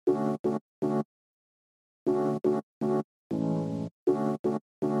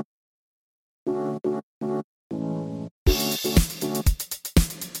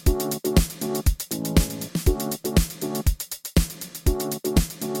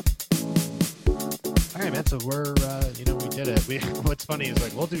man. So we're, we did it. What's funny is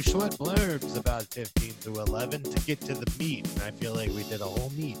like we'll do short blurbs about 15 to 11 to get to the meat, and I feel like we did a whole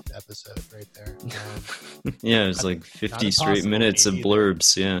meat episode right there. Yeah, it's like 50 straight minutes of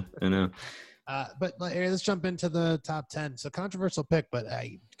blurbs. Yeah, I know. But let's jump into the top 10. So controversial pick, but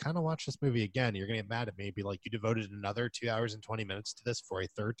I kind of watched this movie again. You're gonna get mad at me, be like, you devoted another 2 hours and 20 minutes to this for a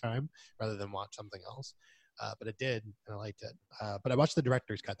third time rather than watch something else. But it did, and I liked it. But I watched the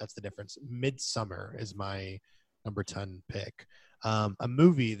director's cut. That's the difference. Midsummer is my number 10 pick. A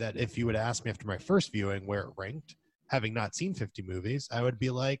movie that if you would ask me after my first viewing where it ranked, having not seen 50 movies, I would be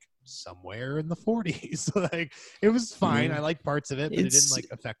like somewhere in the 40s. Like it was fine. I liked parts of it, but it didn't like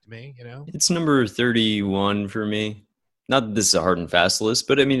affect me, you know? It's number 31 for me. Not that this is a hard and fast list,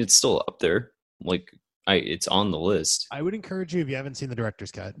 but I mean, it's still up there. Like it's on the list. I would encourage you, if you haven't seen the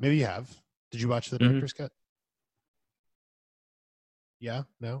director's cut, maybe you have. Did you watch the director's cut? Yeah?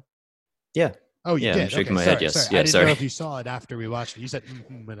 No? Yeah. Oh, you did? I'm shaking my head, yes. Sorry. Yeah, I didn't know if you saw it after we watched it. You said,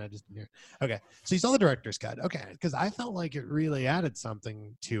 and I just didn't hear it. Okay. So you saw the director's cut. Okay. Because I felt like it really added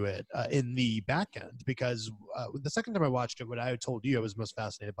something to it in the back end. Because the second time I watched it, what I told you I was most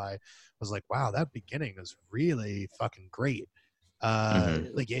fascinated by was like, wow, that beginning is really fucking great.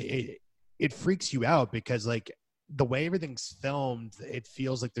 Like it freaks you out because like the way everything's filmed, it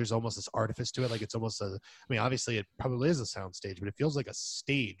feels like there's almost this artifice to it. Like it's almost obviously it probably is a sound stage, but it feels like a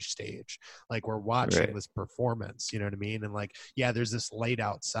stage. Like we're watching this performance, you know what I mean? And like, yeah, there's this light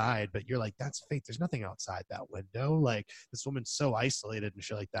outside, but you're like, that's fake. There's nothing outside that window. Like this woman's so isolated and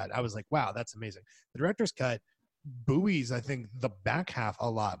shit like that. I was like, wow, that's amazing. The director's cut buoys, I think, the back half a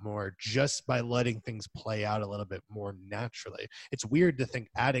lot more just by letting things play out a little bit more naturally. It's weird to think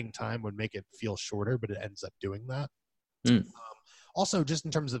adding time would make it feel shorter, but it ends up doing that. Also, just in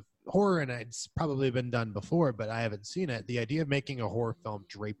terms of horror, and it's probably been done before, but I haven't seen it, the idea of making a horror film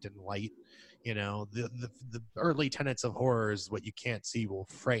draped in light, you know, the early tenets of horror is what you can't see will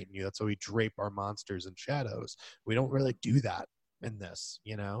frighten you. That's why we drape our monsters in shadows. We don't really do that in this,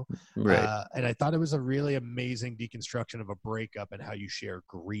 you know? Right. And I thought it was a really amazing deconstruction of a breakup and how you share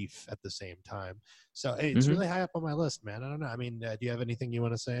grief at the same time. So it's really high up on my list, man. I don't know. I mean, do you have anything you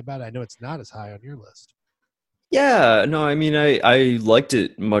want to say about it? I know it's not as high on your list. Yeah, no, I mean, I liked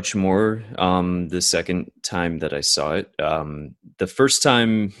it much more the second time that I saw it. The first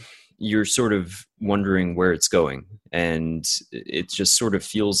time, you're sort of wondering where it's going, and it just sort of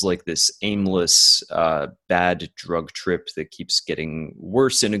feels like this aimless, bad drug trip that keeps getting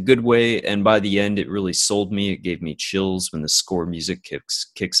worse in a good way. And by the end, it really sold me. It gave me chills when the score music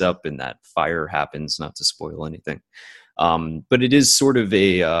kicks up and that fire happens. Not to spoil anything. But it is sort of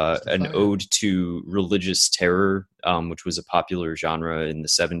an ode to religious terror, which was a popular genre in the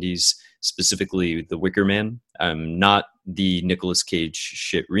 70s, specifically The Wicker Man. Not the Nicolas Cage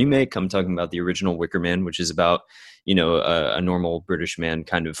shit remake. I'm talking about the original Wicker Man, which is about, a normal British man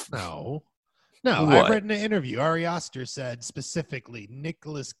kind of. No, I've read in an interview. Ari Aster said specifically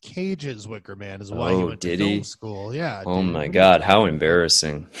Nicolas Cage's Wicker Man is why he went to film school. Yeah. Oh my God, how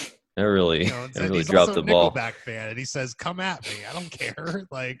embarrassing. I really dropped the ball. He's also a Nickelback fan, and he says, "Come at me, I don't care."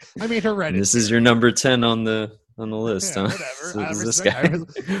 Like, I mean, Hereditary. This is your number 10 on the list, yeah, huh? Whatever. So this guy.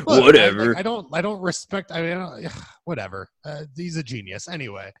 Look, whatever. I don't respect. I mean, whatever. He's a genius,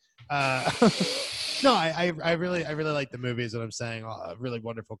 anyway. No, I really like the movies that I'm saying. A really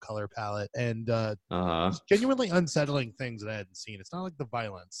wonderful color palette and genuinely unsettling things that I hadn't seen. It's not like the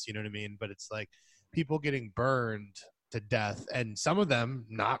violence, you know what I mean? But it's like people getting burned to death, and some of them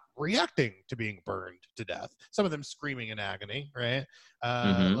not reacting to being burned to death. Some of them screaming in agony, right?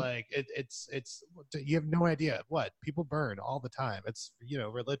 Like it's you have no idea what people burn all the time. It's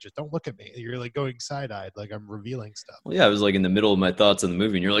religious. Don't look at me. You're like going side-eyed, like I'm revealing stuff. Well, yeah, I was like in the middle of my thoughts on the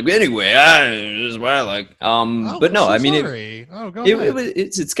movie, and you're like, anyway, this is what I like. But no, I mean,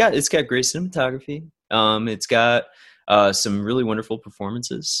 it's got great cinematography. It's got some really wonderful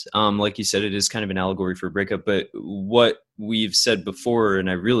performances. Like you said, it is kind of an allegory for a breakup. But what we've said before, and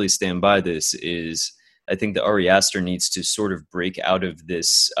I really stand by this, is I think that Ari Aster needs to sort of break out of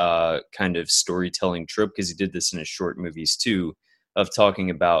this kind of storytelling trope, because he did this in his short movies too, of talking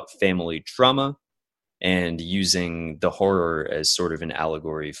about family trauma and using the horror as sort of an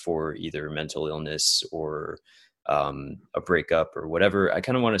allegory for either mental illness or a breakup or whatever. I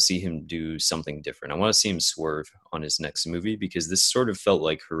kind of want to see him do something different. I want to see him swerve on his next movie, because this sort of felt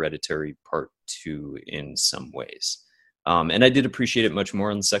like Hereditary Part 2 in some ways. And I did appreciate it much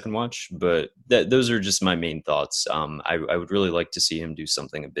more on the second watch, but those are just my main thoughts. I would really like to see him do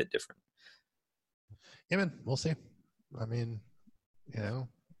something a bit different. Yeah, man, we'll see. I mean,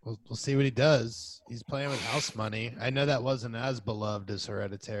 We'll see what he does. He's playing with house money. I know that wasn't as beloved as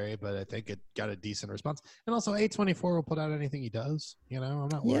Hereditary, but I think it got a decent response. And also, A24 will put out anything he does. I'm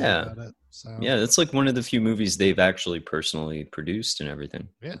not worried about it. So yeah, that's like one of the few movies they've actually personally produced and everything.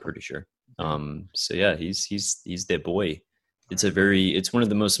 Yeah. I'm pretty sure. So yeah, he's the boy. It's one of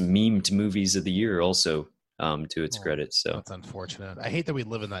the most memed movies of the year. Also. To its credit. So that's unfortunate. I hate that we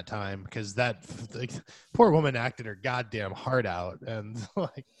live in that time because that poor woman acted her goddamn heart out, and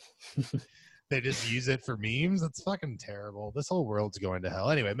like they just use it for memes. That's fucking terrible. This whole world's going to hell.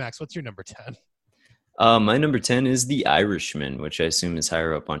 Anyway, Max, what's your number 10? My number 10 is The Irishman, which I assume is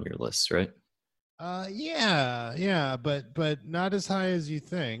higher up on your list, right? Yeah, but not as high as you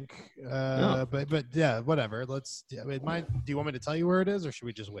think. But yeah, whatever. Do you want me to tell you where it is, or should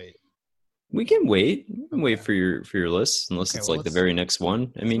we just wait? We can wait. Wait for your list, unless it's like the very next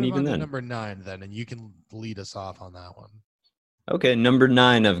one. I mean, even then. Number 9, then, and you can lead us off on that one. Okay, number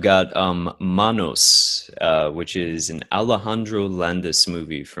 9, I've got Manos, which is an Alejandro Landes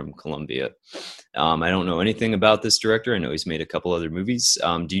movie from Colombia. I don't know anything about this director. I know he's made a couple other movies.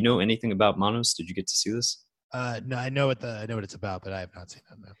 Do you know anything about Manos? Did you get to see this? No, I know what it's about, but I have not seen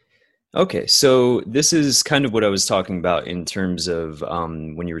it. No. Okay, so this is kind of what I was talking about in terms of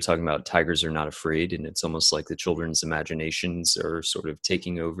when you were talking about Tigers Are Not Afraid, and it's almost like the children's imaginations are sort of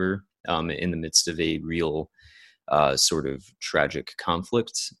taking over in the midst of a real sort of tragic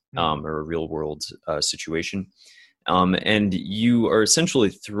conflict or a real world situation. And you are essentially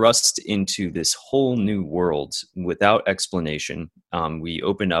thrust into this whole new world without explanation. We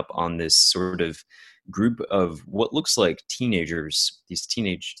open up on this sort of group of what looks like teenagers, these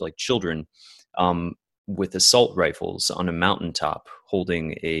teenage like children, with assault rifles on a mountaintop,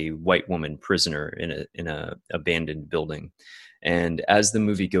 holding a white woman prisoner in a abandoned building. And as the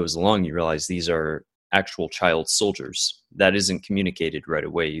movie goes along, you realize these are actual child soldiers. That isn't communicated right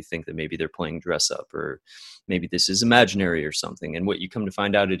away. You think that maybe they're playing dress up, or maybe this is imaginary or something. And what you come to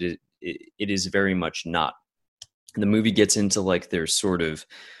find out, it is very much not. And the movie gets into like their sort of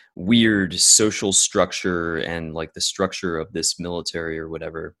weird social structure and like the structure of this military or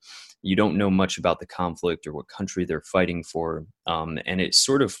whatever. You don't know much about the conflict or what country they're fighting for. And it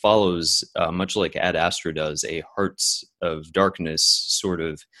sort of follows, much like Ad Astra does, a Hearts of Darkness sort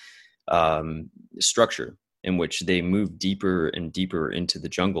of structure in which they move deeper and deeper into the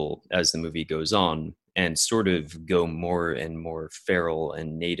jungle as the movie goes on and sort of go more and more feral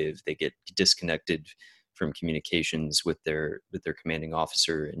and native. They get disconnected from communications with their commanding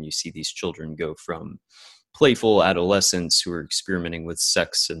officer, and you see these children go from playful adolescents who are experimenting with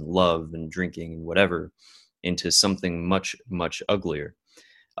sex and love and drinking and whatever into something much, much uglier.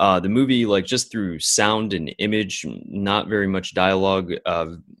 The movie, like just through sound and image, not very much dialogue,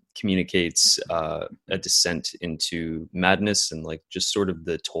 communicates a descent into madness and like just sort of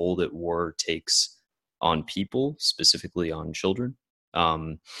the toll that war takes on people, specifically on children.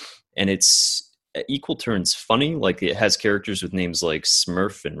 And it's equal turns funny. Like it has characters with names like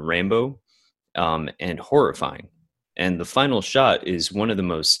Smurf and Rambo, and horrifying. And the final shot is one of the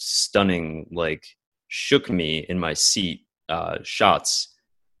most stunning, like shook me in my seat shots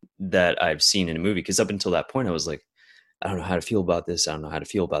that I've seen in a movie. Because up until that point, I was like, I don't know how to feel about this. I don't know how to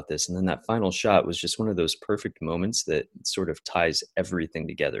feel about this. And then that final shot was just one of those perfect moments that sort of ties everything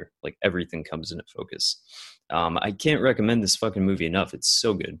together. Like everything comes into focus. I can't recommend this fucking movie enough. It's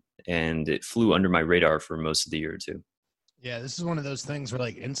so good. And it flew under my radar for most of the year too. Yeah, this is one of those things where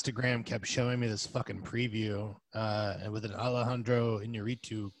like Instagram kept showing me this fucking preview with an Alejandro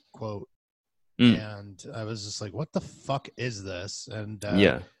Iñárritu quote. And I was just like, what the fuck is this? And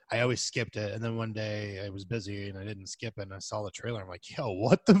I always skipped it. And then one day I was busy and I didn't skip it. And I saw the trailer. I'm like, yo,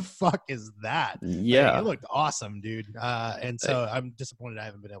 what the fuck is that? Yeah. Like, it looked awesome, dude. And so I'm disappointed I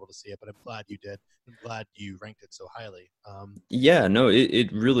haven't been able to see it, but I'm glad you did. I'm glad you ranked it so highly. Yeah, no,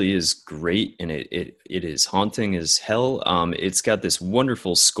 it really is great. And it is haunting as hell. It's got this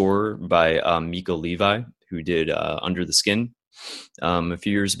wonderful score by Miko Levi, who did Under the Skin a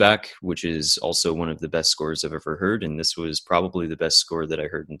few years back, which is also one of the best scores I've ever heard. And this was probably the best score that I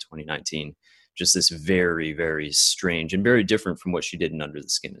heard in 2019. Just this very, very strange and very different from what she did in Under the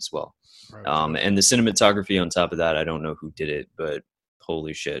Skin as well. Right. And the cinematography on top of that, I don't know who did it, but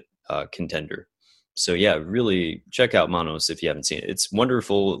holy shit, contender. So yeah, really check out Manos if you haven't seen it. It's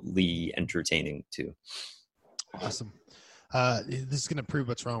wonderfully entertaining too. Awesome. This is going to prove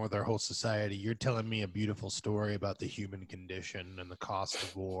what's wrong with our whole society. You're telling me a beautiful story about the human condition and the cost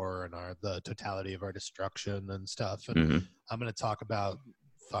of war and the totality of our destruction and stuff. And I'm going to talk about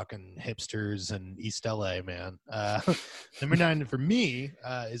fucking hipsters and East LA, man. Number 9 for me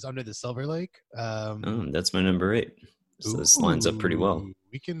is Under the Silver Lake. That's my number 8. So this lines up pretty well.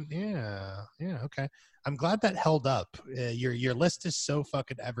 We can, yeah, okay. I'm glad that held up. Your list is so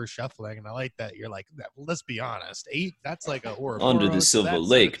fucking ever shuffling, and I like that. You're like, let's be honest, 8. That's like a Ouroboros. Under the Silver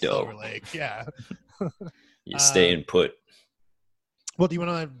Lake, though. Silver Lake, yeah. You staying put. Well, do you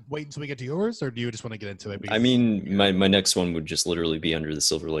want to wait until we get to yours, or do you just want to get into it? I mean, my next one would just literally be Under the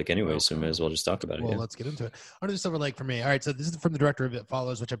Silver Lake anyway, so I might as well just talk about it. Well, let's get into it. Under the Silver Lake for me. All right, so this is from the director of It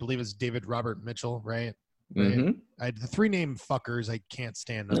Follows, which I believe is David Robert Mitchell, right? Mm-hmm. The 3 name fuckers I can't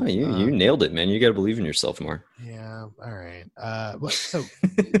stand them. No, you nailed it, man. You got to believe in yourself more. Yeah, all right. So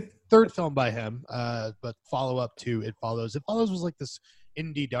third film by him, but follow up to It Follows. It Follows was like this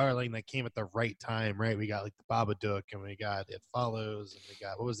indie darling that came at the right time, right? We got like the Babadook, and we got It Follows, and we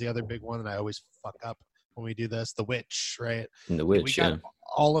got, what was the other big one that I always fuck up when we do this? The Witch, right? And The Witch, we got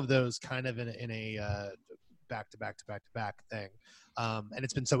all of those kind of in a back to back thing. And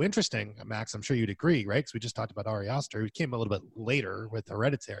it's been so interesting, Max, I'm sure you'd agree, right? Because we just talked about Ari Aster, who came a little bit later with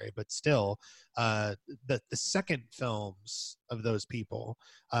Hereditary, but still, the second films of those people,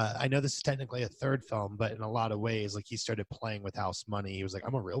 I know this is technically a third film, but in a lot of ways, like, he started playing with house money. He was like,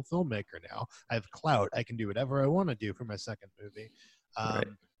 I'm a real filmmaker now. I have clout. I can do whatever I want to do for my second movie. Right.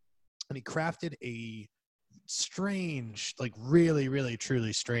 And he crafted a strange, like really, really,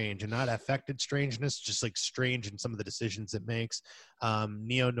 truly strange, and not affected strangeness, just like strange in some of the decisions it makes.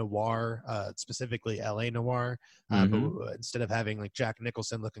 Neo-noir, specifically LA noir, but instead of having like Jack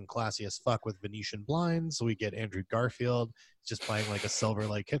Nicholson looking classy as fuck with Venetian blinds, we get Andrew Garfield just playing like a Silver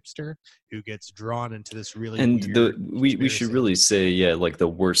Lake hipster who gets drawn into this really weird we should really say, like the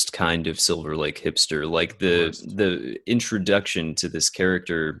worst kind of Silver Lake hipster, like the introduction to this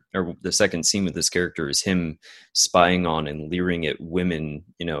character, or the second scene with this character, is him spying on and leering at women,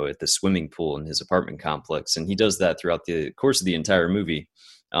 at the swimming pool in his apartment complex, and he does that throughout the course of the entire movie.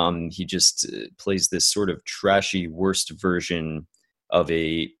 He just plays this sort of trashy worst version of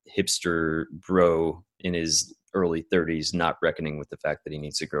a hipster bro in his early 30s, not reckoning with the fact that he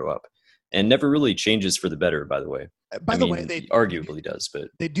needs to grow up, and never really changes for the better, by the way. By the way, they arguably does, but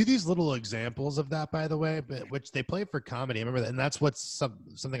they do these little examples of that, by the way, but which they play for comedy. I remember that, and that's what's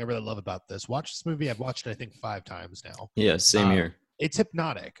something I really love about this. Watch this movie. I've watched it, I think, 5 times now. Yeah, same here. It's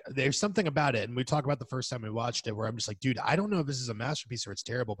hypnotic. There's something about it, and we talk about the first time we watched it, where I'm just like, dude, I don't know if this is a masterpiece or it's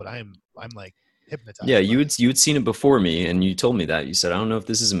terrible, but I'm like hypnotized. Yeah, you had seen it before me, and you told me that. You said, I don't know if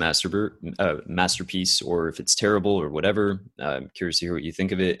this is a masterpiece or if it's terrible or whatever. I'm curious to hear what you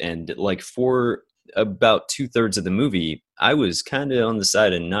think of it. And like for about 2/3 of the movie, I was kind of on the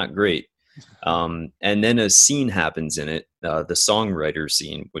side of not great. And then a scene happens in it, the songwriter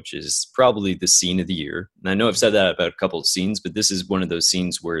scene, which is probably the scene of the year. And I know I've said that about a couple of scenes, but this is one of those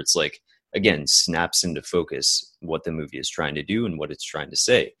scenes where it's like, again, snaps into focus what the movie is trying to do and what it's trying to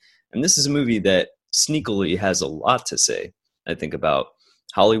say. And this is a movie that sneakily has a lot to say. I think about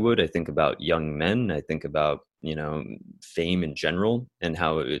Hollywood. I think about young men. I think about, fame in general and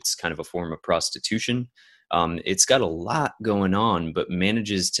how it's kind of a form of prostitution. It's got a lot going on, but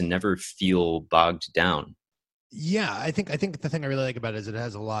manages to never feel bogged down. Yeah, I think the thing I really like about it is it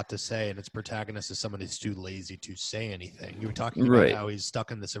has a lot to say, and its protagonist is someone who's too lazy to say anything. You were talking about how he's stuck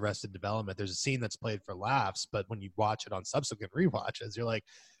in this Arrested Development. There's a scene that's played for laughs, but when you watch it on subsequent rewatches, you're like,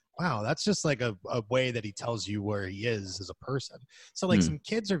 wow, that's just like a way that he tells you where he is as a person. So like some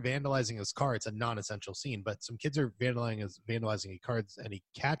kids are vandalizing his car. It's a non-essential scene, but some kids are vandalizing his cards, and he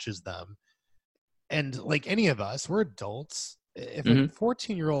catches them. And like any of us, we're adults. If a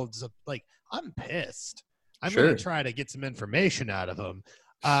 14-year-old's like, I'm pissed. I'm going to try to get some information out of him.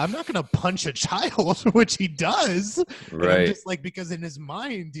 I'm not going to punch a child, which he does. Right. Just like, because in his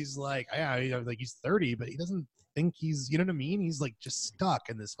mind, he's like, like he's 30, but he doesn't think he's, you know what I mean? He's like just stuck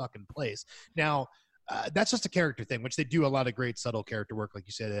in this fucking place. Now, that's just a character thing, which they do a lot of great subtle character work. Like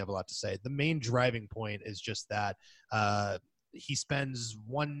you say, they have a lot to say. The main driving point is just that he spends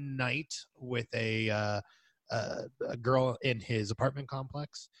one night with a girl in his apartment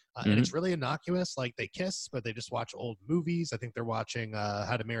complex, and it's really innocuous. Like, they kiss, but they just watch old movies. I think they're watching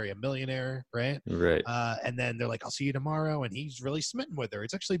How to Marry a Millionaire, right? And then they're like, I'll see you tomorrow, and he's really smitten with her.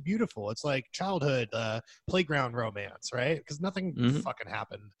 It's actually beautiful. It's like childhood playground romance, right? Because nothing fucking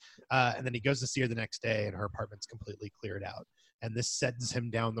happened. And then he goes to see her the next day, and her apartment's completely cleared out. And this sends him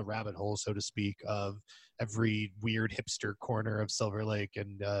down the rabbit hole, so to speak, of every weird hipster corner of Silver Lake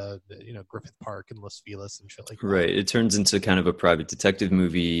and Griffith Park and Los Feliz and shit like that. Right. It turns into kind of a private detective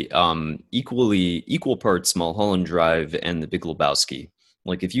movie, equal parts Mulholland Drive and The Big Lebowski.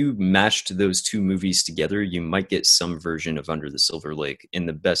 Like, if you mashed those two movies together, you might get some version of Under the Silver Lake in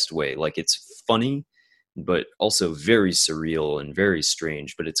the best way. Like, it's funny, but also very surreal and very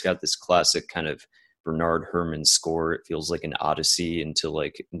strange. But it's got this classic kind of Bernard Herrmann score. It feels like an odyssey into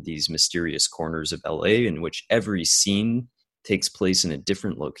like these mysterious corners of LA in which every scene takes place in a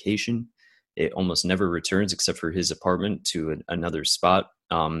different location. It almost never returns except for his apartment to another spot,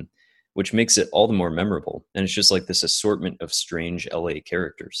 which makes it all the more memorable. And it's just like this assortment of strange LA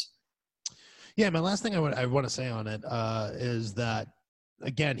characters. Yeah, my last thing I want to say on it is that,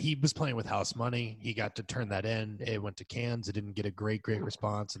 again, he was playing with house money. He got to turn that in. It went to Cannes. It didn't get a great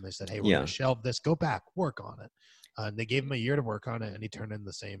response. And they said, hey, we're going to shelve this. Go back. Work on it. And they gave him a year to work on it, and he turned in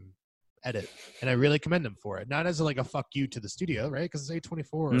the same edit. And I really commend him for it. Not as like a fuck you to the studio, right? Because it's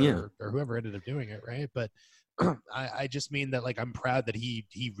A24 or whoever ended up doing it, right? But I just mean that, like, I'm proud that he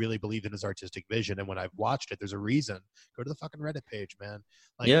really believed in his artistic vision. And when I've watched it, there's a reason. Go to the fucking Reddit page, man.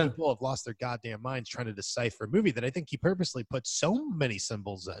 Like, people have lost their goddamn minds trying to decipher a movie that I think he purposely put so many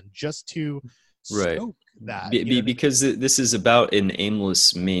symbols in just to stoke that. Because this is about an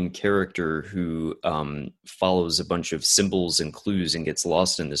aimless main character who follows a bunch of symbols and clues and gets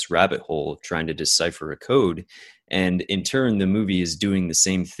lost in this rabbit hole trying to decipher a code. And in turn, the movie is doing the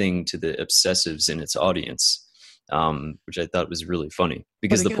same thing to the obsessives in its audience. Which I thought was really funny,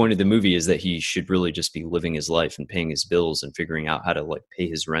 because the point of the movie is that he should really just be living his life and paying his bills and figuring out how to like pay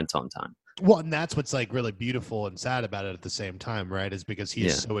his rent on time. Well, and that's what's like really beautiful and sad about it at the same time, right? Is because he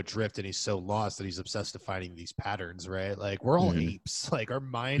is so adrift and he's so lost that he's obsessed to finding these patterns, right? Like, we're all apes. Like, our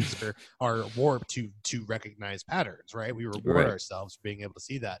minds are warped to recognize patterns, right? We reward ourselves for being able to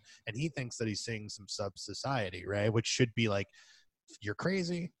see that. And he thinks that he's seeing some sub-society, right? Which should be like, you're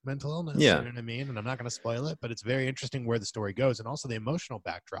crazy, mental illness, you know what I mean? And I'm not going to spoil it, but it's very interesting where the story goes, and also the emotional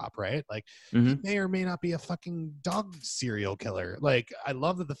backdrop, right? Like, he may or may not be a fucking dog serial killer. Like, I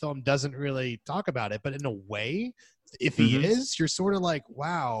love that the film doesn't really talk about it, but in a way, if he is, you're sort of like,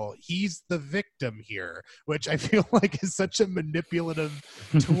 wow, he's the victim here, which I feel like is such a manipulative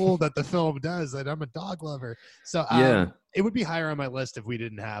tool that the film does. And I'm a dog lover, so it would be higher on my list if we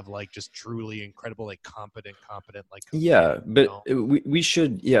didn't have like just truly incredible, like competent, like but we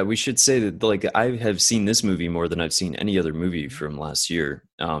should say that, like, I have seen this movie more than I've seen any other movie from last year,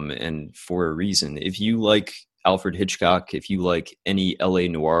 and for a reason. If you like Alfred Hitchcock, if you like any LA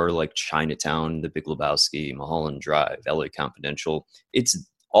noir like Chinatown, The Big Lebowski, Mulholland Drive, LA Confidential, it's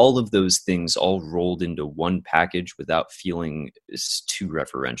all of those things all rolled into one package without feeling too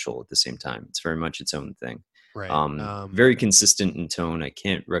referential at the same time. It's very much its own thing. Right. Very consistent in tone. I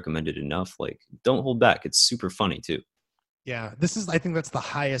can't recommend it enough. Like, don't hold back. It's super funny too. Yeah, I think that's the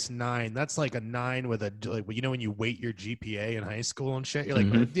highest 9. That's like a 9 with a, like, you know, when you weight your GPA in high school and shit, you're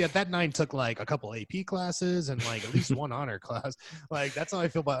like, yeah, that 9 took like a couple AP classes and like at least one honor class. Like, that's how I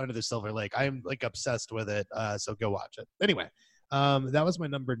feel about Under the Silver Lake. I'm like obsessed with it. So go watch it. Anyway, that was my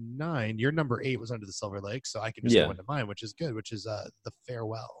number 9. Your number 8 was Under the Silver Lake, so I can just go into mine, which is good, which is The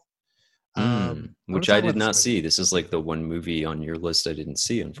Farewell. Which I did not see. This is like the one movie on your list I didn't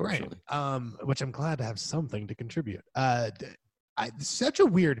see, unfortunately. Which I'm glad to have something to contribute. Such a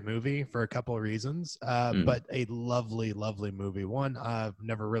weird movie for a couple of reasons, but a lovely, lovely movie. One, I've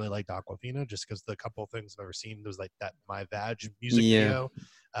never really liked Awkwafina, just because the couple of things I've ever seen, there's like that My Vag music video.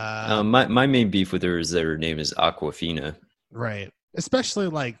 My main beef with her is that her name is Awkwafina. Right. Especially,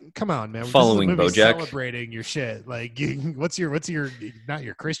 like, come on, man. Following this is a movie BoJack, celebrating your shit. Like, what's your not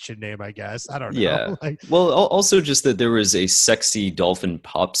your Christian name, I guess. I don't know. Yeah. Like, well, also just that there was a sexy dolphin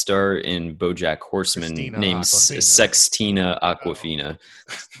pop star in BoJack Horseman named Sextina Awkwafina.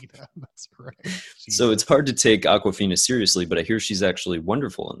 Christina, that's right. So it's hard to take Awkwafina seriously, but I hear she's actually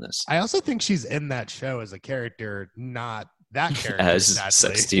wonderful in this. I also think she's in that show as a character, not that character as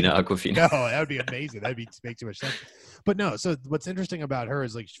Sextina Awkwafina. No, that would be amazing. That'd make too much sense. But no, so what's interesting about her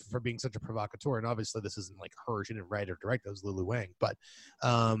is, like, for being such a provocateur, and obviously this isn't like her, she didn't write or direct, that was Lulu Wang, but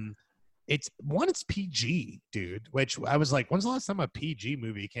it's PG, dude, which I was like, when's the last time a PG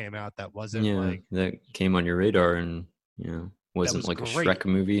movie came out that wasn't like that came on your radar and wasn't like great. A Shrek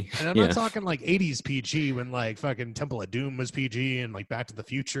movie? And I'm not talking like 80s PG when like fucking Temple of Doom was PG and like Back to the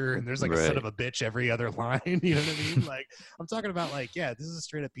Future and there's like a son of a bitch every other line, you know what I mean? Like, I'm talking about like, yeah, this is a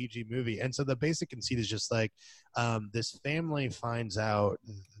straight up PG movie. And so the basic conceit is just like, this family finds out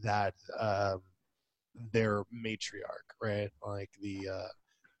that their matriarch, right, like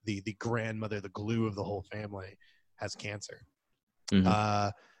the grandmother, the glue of the whole family, has cancer.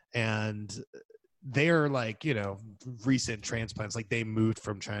 And they're like, recent transplants, like they moved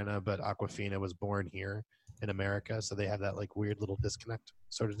from China, but Awkwafina was born here in America, so they have that like weird little disconnect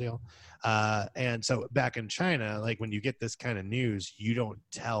sort of deal. And so back in China, like when you get this kind of news, you don't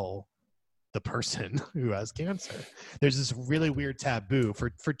tell the person who has cancer. There's this really weird taboo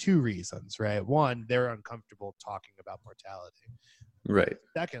for two reasons, right? One, they're uncomfortable talking about mortality. Right.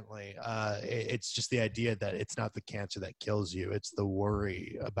 Secondly, it's just the idea that it's not the cancer that kills you. It's the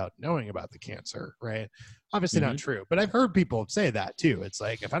worry about knowing about the cancer, right? Obviously not true, but I've heard people say that too. It's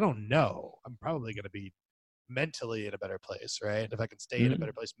like, if I don't know, I'm probably going to be mentally in a better place, right? If I can stay in a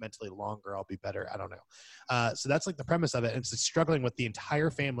better place mentally longer, I'll be better. I don't know. So that's like the premise of it. And it's struggling with the entire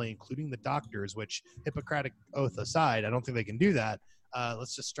family, including the doctors, which, Hippocratic oath aside, I don't think they can do that.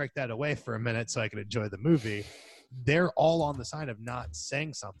 Let's just strike that away for a minute so I can enjoy the movie. They're all on the side of not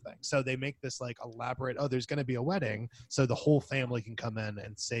saying something. So they make this like elaborate, oh, there's going to be a wedding, so the whole family can come in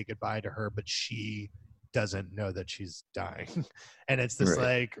and say goodbye to her, but she doesn't know that she's dying. And it's this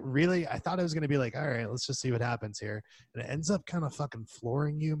like, really, I thought it was going to be like, all right, let's just see what happens here. And it ends up kind of fucking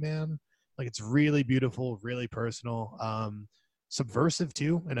flooring you, man. Like, it's really beautiful, really personal, subversive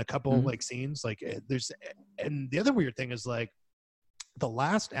too in a couple like scenes. Like there's, and the other weird thing is like the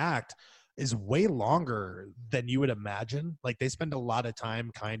last act is way longer than you would imagine. Like they spend a lot of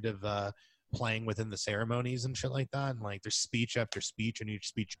time kind of playing within the ceremonies and shit like that, and like there's speech after speech, and each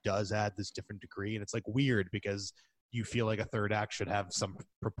speech does add this different degree, and it's like weird because you feel like a third act should have some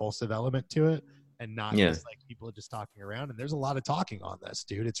propulsive element to it and not just like people just talking around. And there's a lot of talking on this,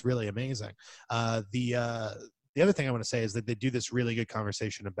 dude. It's really amazing. The other thing I want to say is that they do this really good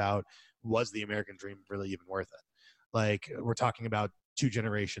conversation about, was the American dream really even worth it? Like, we're talking about 2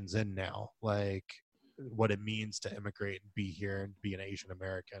 generations in now, like what it means to immigrate and be here and be an Asian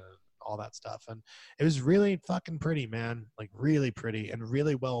American and all that stuff. And it was really fucking pretty, man. Like really pretty and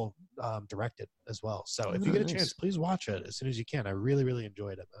really well directed as well. So if you get a chance, please watch it as soon as you can. I really, really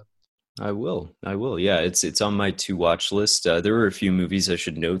enjoyed it, man. I will. Yeah, it's on my to watch list. There were a few movies I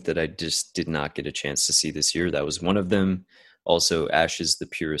should note that I just did not get a chance to see this year. That was one of them. Also, Ashes the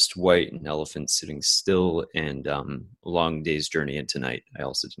Purest White, An Elephant Sitting Still, and Long Day's Journey into Night. I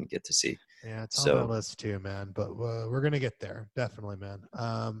also didn't get to see. Yeah, it's on my list too, man. But we're gonna get there, definitely, man.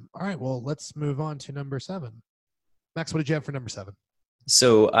 All right, well, let's move on to number 7. Max, what did you have for number 7?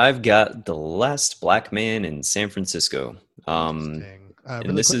 So I've got The Last Black Man in San Francisco.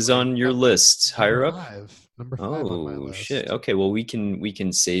 And this quickly, is on your list, higher up. Number 5 on my list. Shit. Okay, well we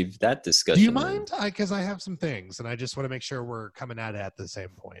can save that discussion. Do you mind? Because I have some things, and I just want to make sure we're coming at it at the same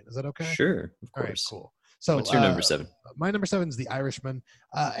point. Is that okay? Sure, of course. All right, cool. So what's your number 7? My number 7 is The Irishman,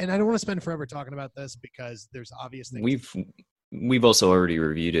 and I don't want to spend forever talking about this because there's obvious things. We've also already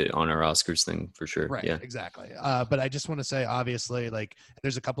reviewed it on our Oscars thing for sure. Right, yeah, exactly. But I just want to say, obviously, like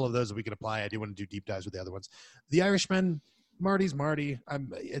there's a couple of those that we can apply. I do want to do deep dives with the other ones. The Irishman, Marty's Marty.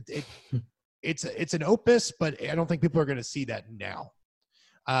 It's an opus, but I don't think people are going to see that now.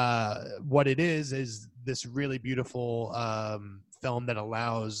 What it is this really beautiful film that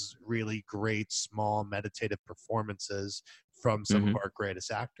allows really great small meditative performances from some of our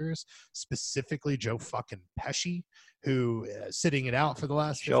greatest actors, specifically Joe fucking Pesci, who sitting it out for the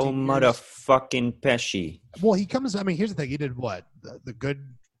last 15 Joe motherfucking Pesci. Well, he comes, I mean, here's the thing. He did what? The Good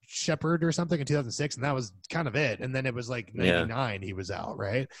Shepherd or something in 2006, and that was kind of it. And then it was like 99 he was out,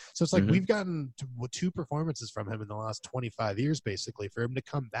 right? So it's like we've gotten 2 performances from him in the last 25 years, basically, for him to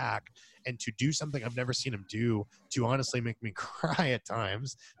come back and to do something I've never seen him do, to honestly make me cry at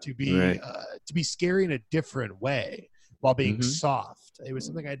times, to be scary in a different way while being soft. It was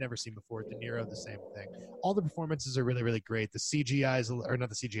something I'd never seen before. De Niro, the same thing. All the performances are really, really great. The CGI is, or not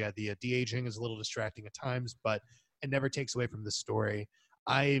the CGI, the de-aging is a little distracting at times, but it never takes away from the story.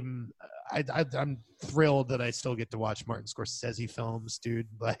 I'm thrilled that I still get to watch Martin Scorsese films, dude.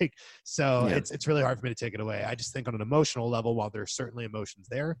 Like, so it's really hard for me to take it away. I just think on an emotional level, while there's certainly emotions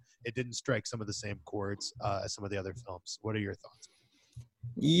there, it didn't strike some of the same chords as some of the other films. What are your thoughts?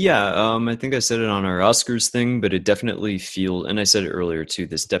 Yeah, I think I said it on our Oscars thing, but it definitely feels, and I said it earlier too,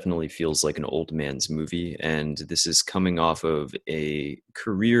 this definitely feels like an old man's movie. And this is coming off of a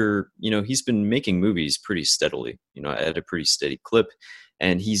career, he's been making movies pretty steadily, at a pretty steady clip.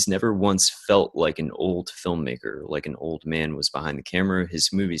 And he's never once felt like an old filmmaker, like an old man was behind the camera.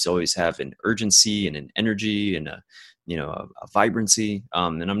 His movies always have an urgency and an energy and a vibrancy.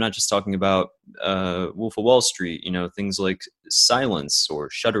 And I'm not just talking about Wolf of Wall Street, things like Silence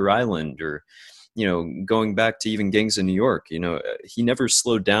or Shutter Island or, going back to even Gangs of New York. He never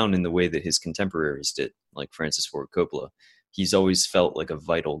slowed down in the way that his contemporaries did, like Francis Ford Coppola. He's always felt like a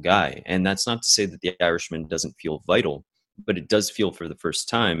vital guy. And that's not to say that The Irishman doesn't feel vital, but it does feel for the first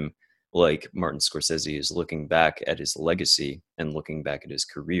time like Martin Scorsese is looking back at his legacy and looking back at his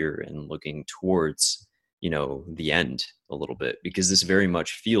career and looking towards, the end a little bit, because this very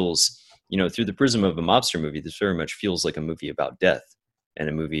much feels, through the prism of a mobster movie, this very much feels like a movie about death and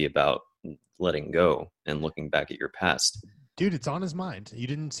a movie about letting go and looking back at your past. Dude, it's on his mind. You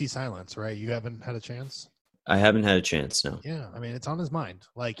didn't see Silence, right? You haven't had a chance? I haven't had a chance. No. Yeah, I mean, it's on his mind.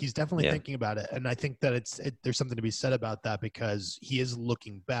 Like, he's definitely thinking about it, and I think that there's something to be said about that, because he is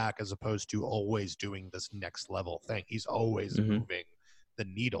looking back as opposed to always doing this next level thing. He's always moving the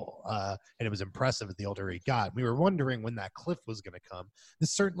needle, and it was impressive the older he got. We were wondering when that cliff was going to come.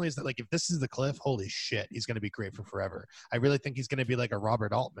 This certainly is that, like, if this is the cliff, holy shit, he's going to be great for forever. I really think he's going to be like a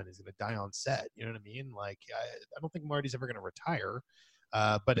Robert Altman. He's going to die on set. You know what I mean? Like, I don't think Marty's ever going to retire.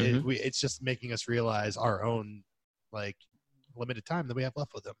 But it's just making us realize our own, like, limited time that we have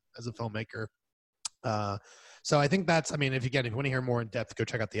left with him as a filmmaker. So I think that's, I mean, if you want to hear more in depth, go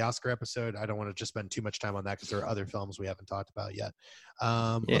check out the Oscar episode. I don't want to just spend too much time on that because there are other films we haven't talked about yet.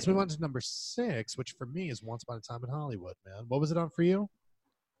 Let's move on to number 6, which for me is Once Upon a Time in Hollywood, man. What was it on for you?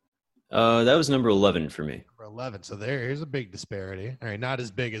 That was number 11 for me. Number 11. So here's a big disparity. All right, not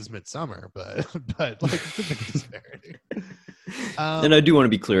as big as Midsommar, but like, it's a big disparity. And I do want to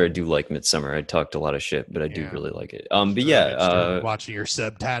be clear, I do like Midsommar. I talked a lot of shit, but I do really like it. But watching your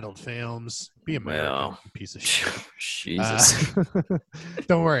subtitled films, be American, piece of shit. Jesus.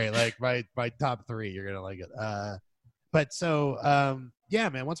 Don't worry, like my top 3, you're gonna like it. But so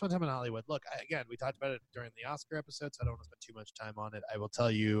man, Once Upon a Time in Hollywood. Look, again, we talked about it during the Oscar episode, so I don't want to spend too much time on it. I will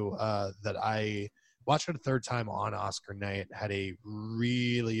tell you that I watched it a third time on Oscar night, had a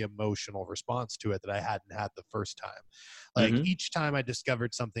really emotional response to it that I hadn't had the first time. Like, each time I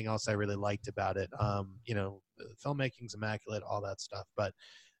discovered something else I really liked about it. The filmmaking's immaculate, all that stuff, but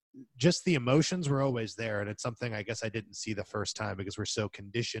just the emotions were always there. And it's something I guess I didn't see the first time because we're so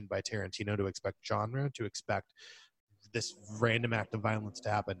conditioned by Tarantino to expect genre, to expect this random act of violence to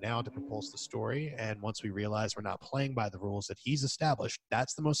happen now to propulse the story. And once we realize we're not playing by the rules that he's established,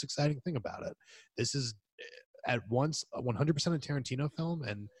 that's the most exciting thing about it. This is at once a 100% a Tarantino film,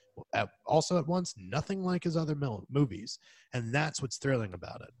 and also at once nothing like his other movies. And that's what's thrilling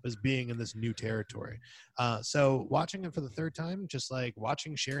about it, is being in this new territory. So watching it for the third time, just like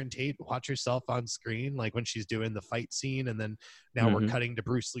watching Sharon Tate watch herself on screen, like when she's doing the fight scene, and then now we're cutting to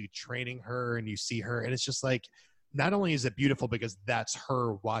Bruce Lee training her, and you see her, and it's just like, not only is it beautiful because that's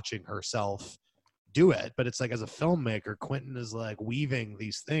her watching herself do it, but it's like, as a filmmaker, Quentin is like weaving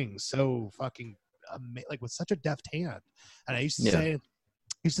these things so fucking like with such a deft hand. And I used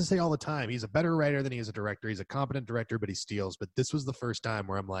to say all the time, he's a better writer than he is a director. He's a competent director, but he steals. But this was the first time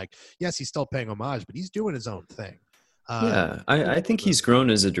where I'm like, yes, he's still paying homage, but he's doing his own thing. I think he's grown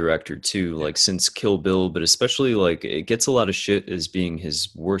as a director too, like since Kill Bill, but especially like it gets a lot of shit as being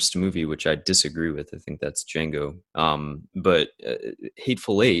his worst movie, which I disagree with. I think that's Django. But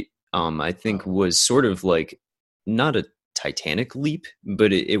Hateful Eight, I think was sort of like not a Titanic leap,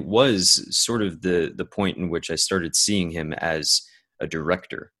 but it was sort of the point in which I started seeing him as a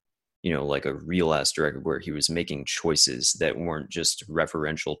director, like a real ass director where he was making choices that weren't just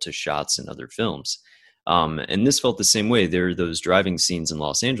referential to shots in other films. And this felt the same way. There are those driving scenes in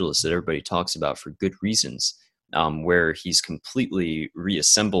Los Angeles that everybody talks about for good reasons, where he's completely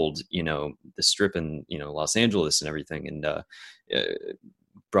reassembled, the strip in, Los Angeles and everything, and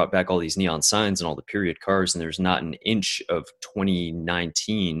brought back all these neon signs and all the period cars, and there's not an inch of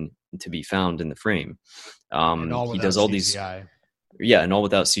 2019 to be found in the frame. He does all CGI. And all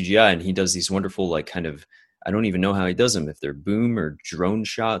without CGI, and he does these wonderful, like, kind of, I don't even know how he does them, if they're boom or drone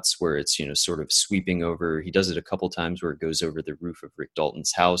shots where it's, sort of sweeping over. He does it a couple times where it goes over the roof of Rick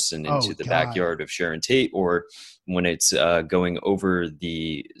Dalton's house and into the backyard of Sharon Tate, or when it's going over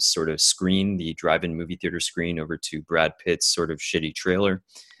the sort of screen, the drive-in movie theater screen, over to Brad Pitt's sort of shitty trailer.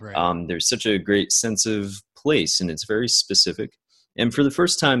 Right. There's such a great sense of place, and it's very specific. And for the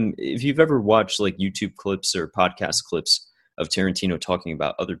first time, if you've ever watched like YouTube clips or podcast clips of Tarantino talking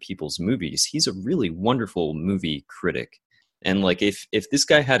about other people's movies, he's a really wonderful movie critic. And like, if this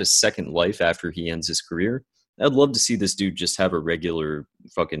guy had a second life after he ends his career, I'd love to see this dude just have a regular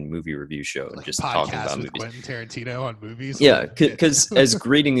fucking movie review show and like just talking about movies. Quentin Tarantino on movies. Yeah, because as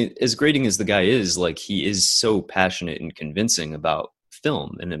grating as the guy is, like, he is so passionate and convincing about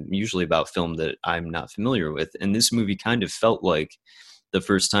film, and usually about film that I'm not familiar with. And this movie kind of felt like the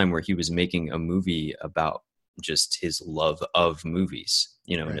first time where he was making a movie about just his love of movies,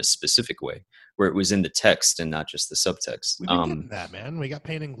 in a specific way, where it was in the text and not just the subtext. We've been getting that, man. We got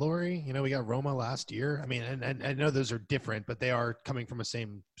Pain and Glory. We got Roma last year. I mean, and I know those are different, but they are coming from a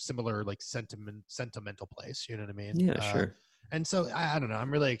similar, like, sentimental place. You know what I mean? Yeah, sure. And so I don't know. I'm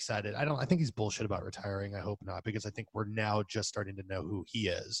really excited. I think he's bullshit about retiring. I hope not, because I think we're now just starting to know who he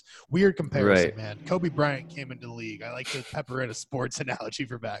is. Weird comparison, man. Kobe Bryant came into the league. I like to pepper in a sports analogy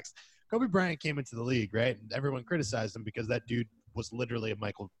for Max. Kobe Bryant came into the league, right? And everyone criticized him because that dude was literally a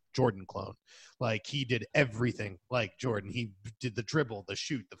Michael Jordan clone. Like he did everything like Jordan. He did the dribble, the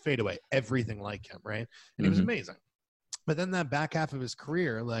shoot, the fadeaway, everything like him, right? And he was amazing. But then that back half of his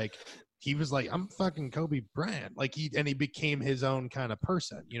career, like he was like, I'm fucking Kobe Bryant. Like he became his own kind of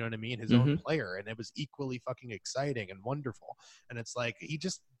person, you know what I mean? His own player. And it was equally fucking exciting and wonderful. And it's like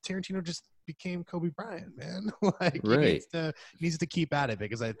Tarantino just became Kobe Bryant, man. Like he needs to keep at it,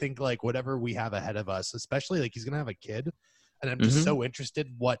 because I think like whatever we have ahead of us, especially like he's gonna have a kid. And I'm just so interested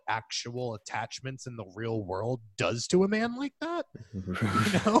what actual attachments in the real world does to a man like that. You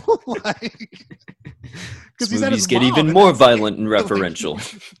know? Like, because movies get even more violent and referential.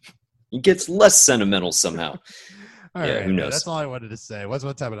 He gets less sentimental somehow. All right, who knows? That's all I wanted to say. What's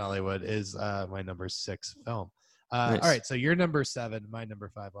Time in Hollywood is my number 6 film. Nice. All right, so your number 7, my number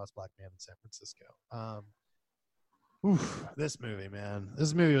 5, Lost Black Man in San Francisco. This movie, man.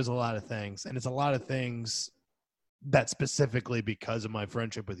 This movie was a lot of things, and it's a lot of things that specifically because of my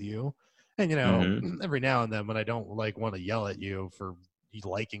friendship with you. And, you know, every now and then when I don't like want to yell at you for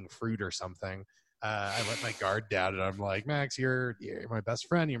liking fruit or something, I let my guard down and I'm like, Max, you're my best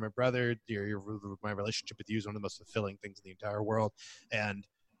friend. You're my brother. My relationship with you is one of the most fulfilling things in the entire world. And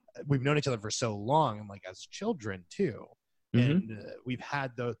we've known each other for so long, and like as children too. And we've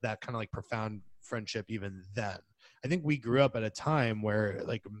had that kind of like profound friendship even then. I think we grew up at a time where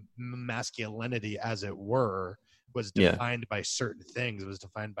like masculinity, as it were, was defined by certain things. It was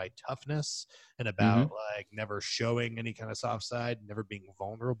defined by toughness and about like never showing any kind of soft side, never being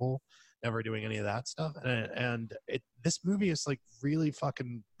vulnerable, never doing any of that stuff. And this movie is like really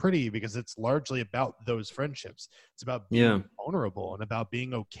fucking pretty because it's largely about those friendships. It's about being vulnerable and about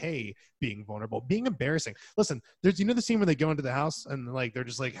being okay being vulnerable, being embarrassing. Listen, there's, you know, the scene where they go into the house and like they're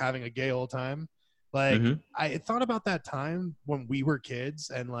just like having a gay old time. Like I thought about that time when we were kids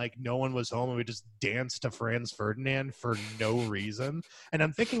and like no one was home and we just danced to Franz Ferdinand for no reason. And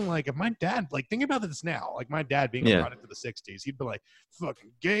I'm thinking like if my dad, like think about this now, like my dad being a product of the 60s, he'd be like,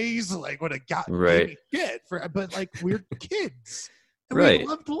 fucking gays, like what a goddamn shit for, but like we're kids. And we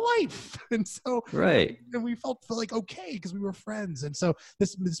loved life. And so and we felt like okay because we were friends. And so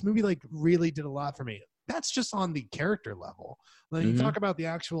this movie like really did a lot for me. That's just on the character level. Then you talk about the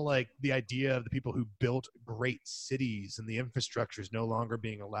actual, like the idea of the people who built great cities and the infrastructure is no longer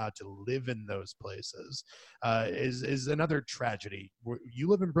being allowed to live in those places is another tragedy. You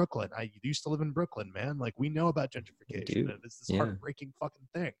live in Brooklyn. I used to live in Brooklyn, man. Like we know about gentrification. And it's this heartbreaking fucking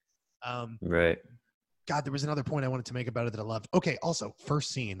thing. God, there was another point I wanted to make about it that I loved. Okay, also, first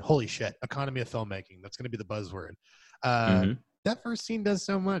scene. Holy shit. Economy of filmmaking. That's going to be the buzzword. That first scene does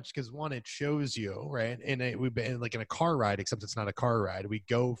so much because one, it shows you, right? And we've been like in a car ride, except it's not a car ride. We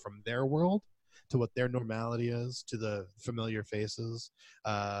go from their world to what their normality is, to the familiar faces,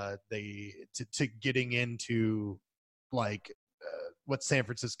 to getting into like what San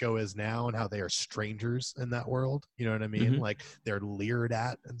Francisco is now and how they are strangers in that world. You know what I mean? Like they're leered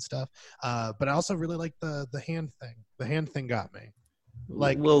at and stuff. But I also really like the hand thing. The hand thing got me.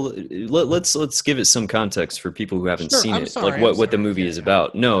 Like, well, let's give it some context for people who haven't seen it. Like what the movie is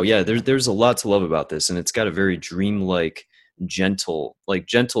about. No, there's a lot to love about this, and it's got a very dreamlike, gentle. Like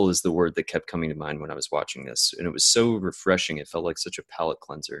gentle is the word that kept coming to mind when I was watching this, and it was so refreshing. It felt like such a palate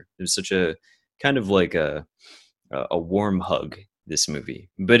cleanser. It was such a kind of like a warm hug. This movie,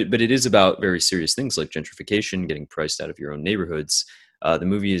 but it is about very serious things like gentrification, getting priced out of your own neighborhoods. The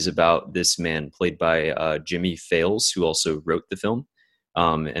movie is about this man played by Jimmy Fails, who also wrote the film.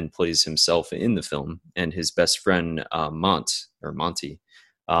 And plays himself in the film, and his best friend Monty,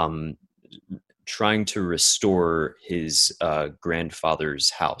 trying to restore his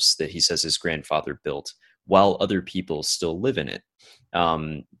grandfather's house that he says his grandfather built while other people still live in it.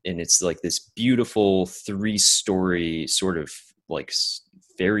 And it's like this beautiful 3-story sort of like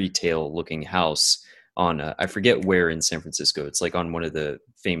fairy tale looking house on I forget where in San Francisco. It's like on one of the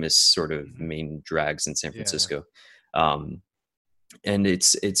famous sort of main drags in San Francisco. And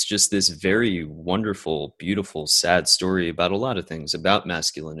it's just this very wonderful, beautiful, sad story about a lot of things, about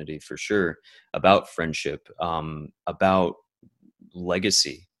masculinity for sure, about friendship, about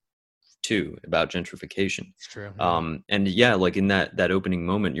legacy too, about gentrification. It's true. And like in that opening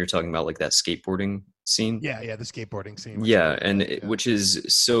moment, you're talking about like that skateboarding scene. Yeah, the skateboarding scene. Which is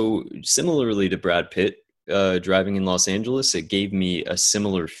so similarly to Brad Pitt driving in Los Angeles. It gave me a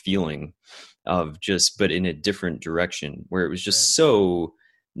similar feeling of just, but in a different direction, where it was just so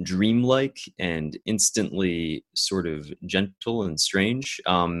dreamlike and instantly sort of gentle and strange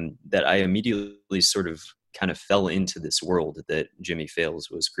that I immediately sort of kind of fell into this world that Jimmy Fails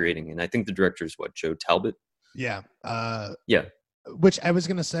was creating. And I think the director is Joe Talbot. Which I was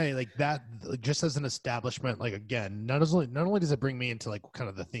gonna say, like that, just as an establishment, like again, not only does it bring me into like kind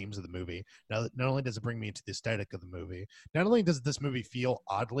of the themes of the movie, not only does it bring me into the aesthetic of the movie, not only does this movie feel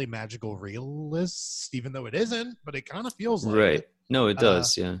oddly magical realist, even though it isn't, but it kind of feels like right. it. No, it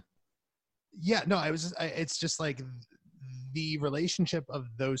does. Yeah. Yeah. No, it's just like the relationship of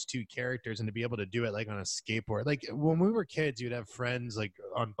those two characters, and to be able to do it like on a skateboard. Like when we were kids, you'd have friends like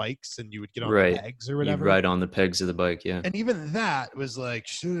on bikes and you would get on the pegs or whatever. You'd ride on the pegs of the bike. Yeah. And even that was like,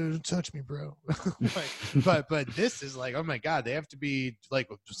 shouldn't touch me, bro. but this is like, oh my God, they have to be like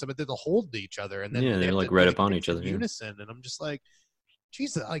somebody to hold each other. And then they're like right up on each other. Unison. And I'm just like,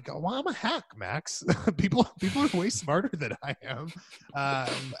 Jesus, like, well, I'm a hack, Max. people are way smarter than I am,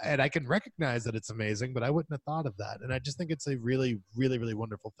 and I can recognize that it's amazing, but I wouldn't have thought of that. And I just think it's a really, really, really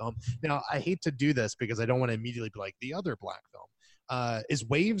wonderful film. Now, I hate to do this because I don't want to immediately be like the other Black film. Is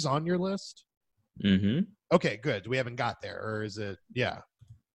Waves on your list? Mm-hmm. Okay, good. We haven't got there, or is it? Yeah.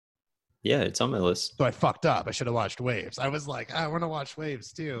 Yeah, it's on my list. So I fucked up. I should have watched Waves. I was like, I want to watch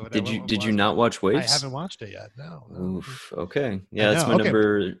Waves too. Did you not watch Waves? I haven't watched it yet. No. Oof. Okay. Yeah, that's my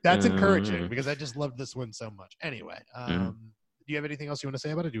number. That's encouraging because I just love this one so much. Anyway, do you have anything else you want to say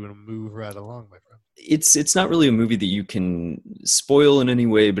about it? Do you want to move right along, my friend? It's not really a movie that you can spoil in any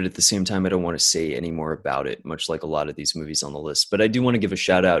way, but at the same time, I don't want to say any more about it, much like a lot of these movies on the list. But I do want to give a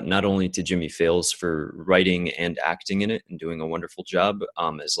shout out not only to Jimmy Fails for writing and acting in it and doing a wonderful job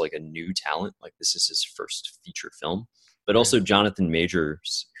as like a new talent, like this is his first feature film, but also Jonathan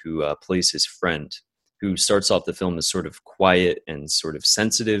Majors, who plays his friend, who starts off the film as sort of quiet and sort of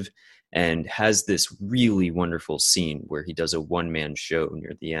sensitive, and has this really wonderful scene where he does a one-man show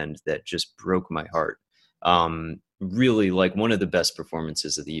near the end that just broke my heart. Really like one of the best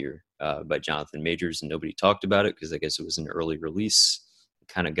performances of the year by Jonathan Majors, and nobody talked about it because I guess it was an early release. It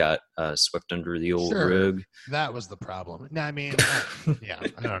kind of got swept under the old rug. That was the problem. No, I mean,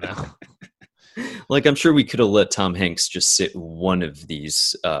 I don't know. Like, I'm sure we could have let Tom Hanks just sit one of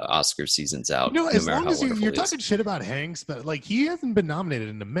these Oscar seasons out. As long as you're talking shit about Hanks, but like he hasn't been nominated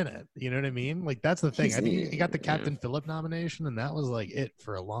in a minute. You know what I mean? Like that's the thing. I think he got the Captain Phillip nomination, and that was like it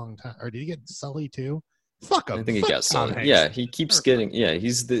for a long time. Or did he get Sully too? Fuck him. I think he got Sully. Yeah, he keeps getting. Yeah,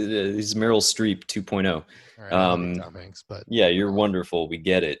 he's he's Meryl Streep 2.0. Right, Tom Hanks, but yeah, you're wonderful. We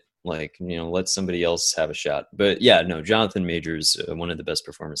get it. Like, let somebody else have a shot. But yeah, no, Jonathan Majors, one of the best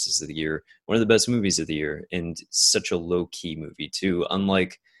performances of the year, one of the best movies of the year, and such a low-key movie too.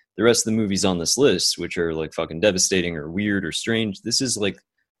 Unlike the rest of the movies on this list, which are like fucking devastating or weird or strange, this is like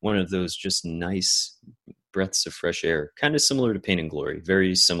one of those just nice breaths of fresh air, kind of similar to Pain and Glory,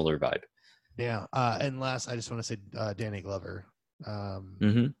 very similar vibe. Yeah, and last, I just want to say Danny Glover,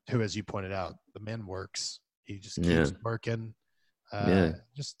 who, as you pointed out, the man works. He just keeps working.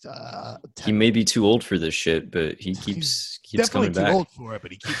 He may be too old for this shit, but he keeps coming back. Definitely too old for it,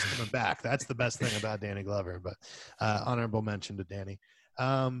 but he keeps coming back. That's the best thing about Danny Glover. But honorable mention to Danny.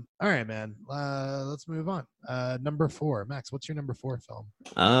 All right, man. Let's move on. Number 4, Max. What's your number 4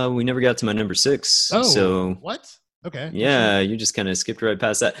 film? We never got to my number 6. Oh, so what? Okay. Yeah, you just kind of skipped right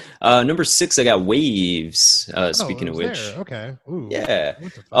past that. Number 6, I got Waves. Speaking of which, okay. Ooh, yeah.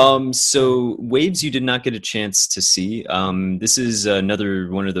 So Waves, you did not get a chance to see. This is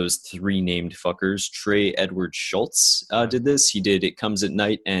another one of those 3 named fuckers. Trey Edward Schultz did this. He did It Comes at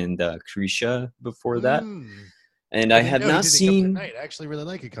Night and Krisha before that. And I have not seen. I actually really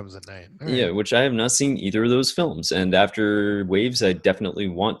like It Comes at Night. Right. Yeah, which I have not seen either of those films. And after Waves, I definitely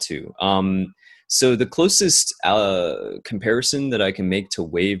want to. So the closest comparison that I can make to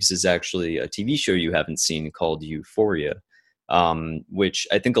Waves is actually a TV show you haven't seen called Euphoria, which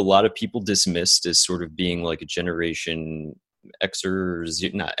I think a lot of people dismissed as sort of being like a Generation X or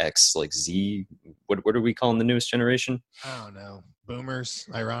Z, not X, like Z. What are we calling the newest generation? I don't know. Boomers,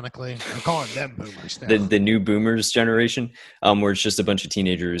 ironically. I'm calling them boomers now. The new boomers generation, where it's just a bunch of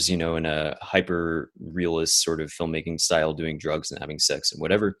teenagers, in a hyper realist sort of filmmaking style doing drugs and having sex and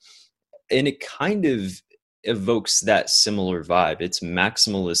whatever. And it kind of evokes that similar vibe. It's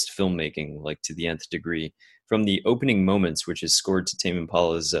maximalist filmmaking, like to the nth degree. From the opening moments, which is scored to Tame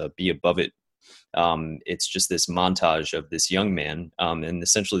Impala's Be Above It, it's just this montage of this young man. And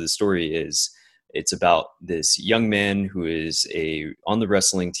essentially the story is, it's about this young man who is on the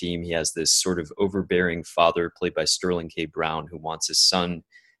wrestling team. He has this sort of overbearing father played by Sterling K. Brown who wants his son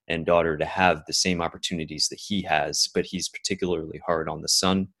and daughter to have the same opportunities that he has, but he's particularly hard on the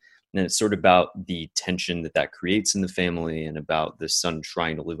son. And it's sort of about the tension that creates in the family and about the son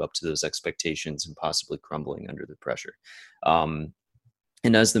trying to live up to those expectations and possibly crumbling under the pressure.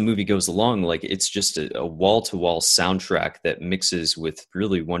 And as the movie goes along, like it's just a wall-to-wall soundtrack that mixes with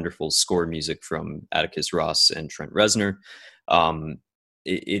really wonderful score music from Atticus Ross and Trent Reznor.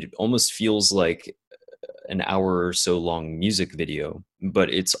 It almost feels like an hour or so long music video,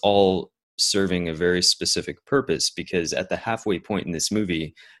 but it's all serving a very specific purpose, because at the halfway point in this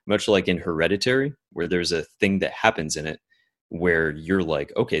movie, much like in Hereditary, where there's a thing that happens in it where you're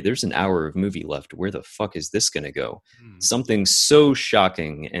like, okay, there's an hour of movie left. Where the fuck is this going to go? Something so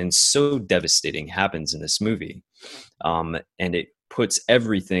shocking and so devastating happens in this movie. And it puts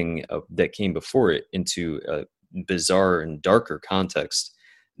everything that came before it into a bizarre and darker context,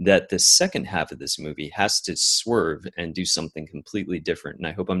 that the second half of this movie has to swerve and do something completely different. And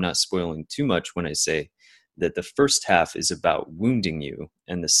I hope I'm not spoiling too much when I say that the first half is about wounding you,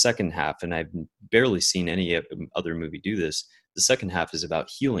 and the second half, and I've barely seen any other movie do this, the second half is about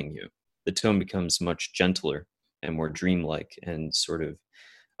healing you. The tone becomes much gentler and more dreamlike and sort of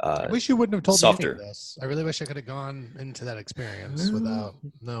I wish you wouldn't have told softer. me any of this. I really wish I could have gone into that experience without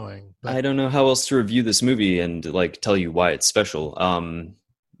knowing. But I don't know how else to review this movie and like tell you why it's special.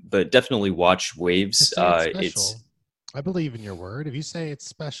 But definitely watch Waves. It's I believe in your word. If you say it's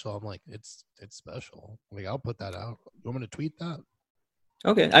special, I'm like, it's special. Like, I'll put that out. You want me to tweet that?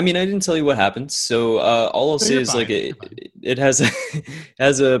 Okay. I mean, I didn't tell you what happens, so all I'll say is like it has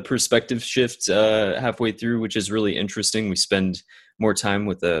has a perspective shift halfway through, which is really interesting. We spend more time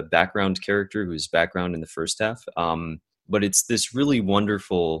with a background character whose background in the first half, but it's this really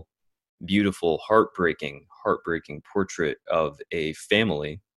wonderful, beautiful, heartbreaking portrait of a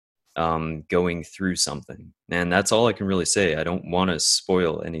family going through something, and that's all I can really say. I don't want to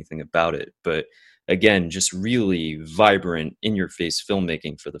spoil anything about it, but again, just really vibrant, in-your-face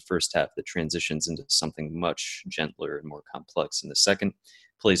filmmaking for the first half that transitions into something much gentler and more complex in the second.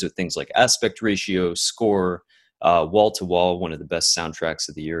 Plays with things like aspect ratio, score, wall-to-wall, one of the best soundtracks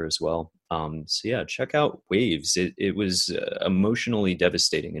of the year as well. So yeah, check out Waves. It was emotionally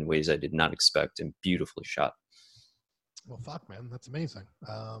devastating in ways I did not expect, and beautifully shot. Well, fuck, man, that's amazing.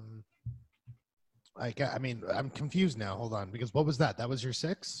 I mean, I'm confused now. Hold on, because what was that? That was your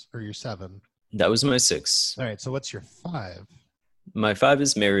 6 or your 7? That was my 6. All right, so what's your 5? My 5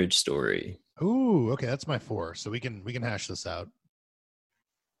 is Marriage Story. Ooh, okay, that's my 4. So we can hash this out.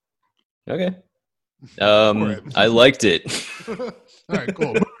 Okay. I liked it. All right,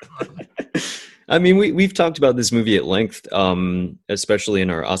 cool. I mean, we've talked about this movie at length, especially in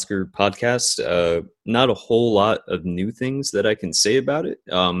our Oscar podcast. Not a whole lot of new things that I can say about it.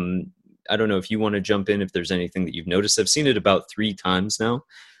 I don't know if you want to jump in, if there's anything that you've noticed. I've seen it about 3 times now.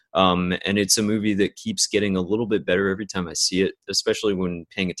 And it's a movie that keeps getting a little bit better every time I see it, especially when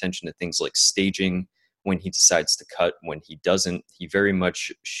paying attention to things like staging, when he decides to cut, when he doesn't. He very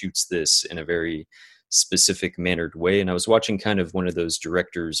much shoots this in a very specific mannered way. And I was watching kind of one of those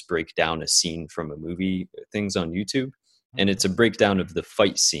directors break down a scene from a movie things on YouTube. And it's a breakdown of the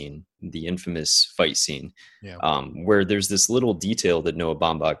fight scene, the infamous fight scene, where there's this little detail that Noah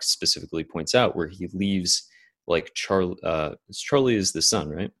Baumbach specifically points out, where he leaves like Charlie is the son,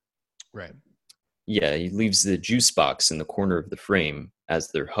 right? Right. Yeah, he leaves the juice box in the corner of the frame as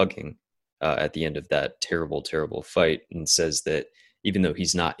they're hugging at the end of that terrible, terrible fight, and says that even though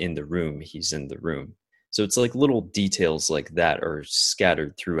he's not in the room, he's in the room. So it's like little details like that are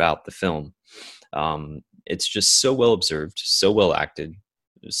scattered throughout the film. It's just so well observed, so well acted,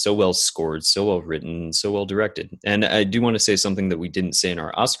 so well scored, so well written, so well directed. And I do want to say something that we didn't say in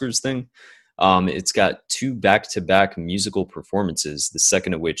our Oscars thing. It's got 2 back-to-back musical performances, the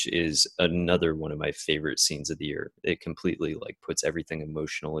second of which is another one of my favorite scenes of the year. It completely like puts everything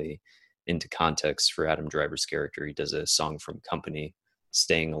emotionally into context for Adam Driver's character. He does a song from Company,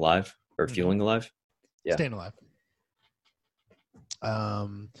 Staying Alive, or Feeling Alive. Yeah. Staying Alive.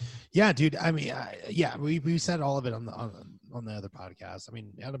 Yeah, dude. I mean, we said all of it on the other podcast. I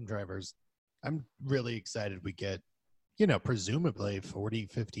mean, Adam Driver's, I'm really excited we get, presumably 40,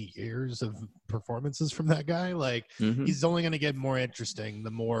 50 years of performances from that guy. Like, he's only going to get more interesting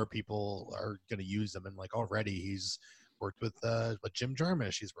the more people are going to use him. And like already he's worked with Jim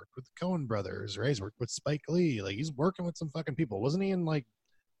Jarmusch. He's worked with the Coen brothers, right? He's worked with Spike Lee. Like, he's working with some fucking people. Wasn't he in like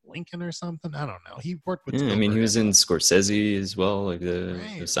Lincoln or something? I don't know. He worked with I mean, he was in Scorsese as well, like the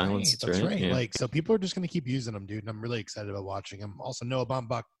Silence. That's right. Yeah. Like, so people are just going to keep using him, dude. And I'm really excited about watching him. Also, Noah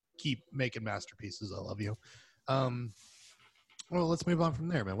Baumbach, keep making masterpieces. I love you. Well, let's move on from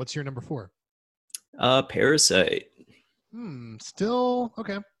there, man. What's your number 4? Parasite. Still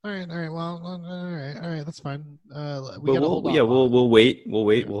okay. All right. Well, all right. That's fine. We'll wait.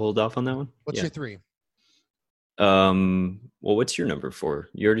 We'll hold off on that one. What's your 3? Well, what's your number 4?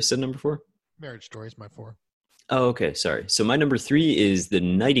 You already said number 4? Marriage Story is my 4. Oh, okay. Sorry. So my number 3 is The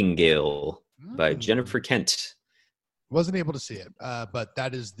Nightingale by Jennifer Kent. Wasn't able to see it, but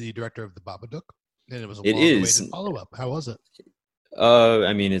that is the director of The Babadook, and it was a It is. long-awaited follow-up. How was it?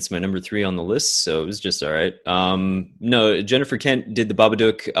 I mean, it's my number 3 on the list, so it was just all right. No, Jennifer Kent did The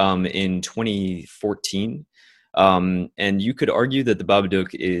Babadook in 2014. And you could argue that The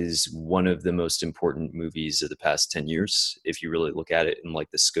Babadook is one of the most important movies of the past 10 years, if you really look at it in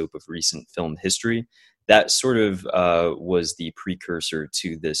like the scope of recent film history. That sort of was the precursor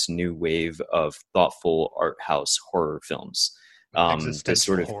to this new wave of thoughtful art house horror films. Existential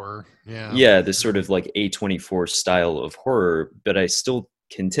sort of horror. Yeah, this sort of like A24 style of horror, but I still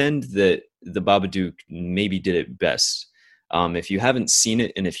contend that The Babadook maybe did it best. If you haven't seen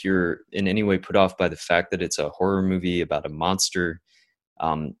it, and if you're in any way put off by the fact that it's a horror movie about a monster,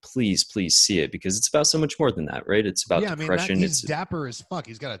 please see it, because it's about so much more than that, right? It's about depression. He's dapper as fuck.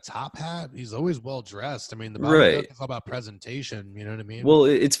 He's got a top hat. He's always well dressed. I mean, the Babadook right. is all about presentation. You know what I mean? Well,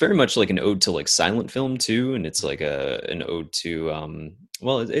 it's very much like an ode to like silent film too, and it's like an ode to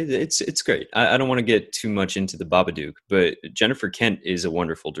well, it's great. I don't want to get too much into The Babadook, but Jennifer Kent is a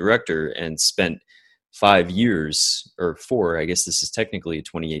wonderful director and spent 5 years, or 4, I guess this is technically a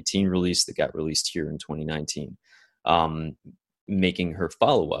 2018 release that got released here in 2019, making her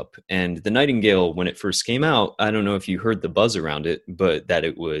follow-up. And The Nightingale, when it first came out, I don't know if you heard the buzz around it, but that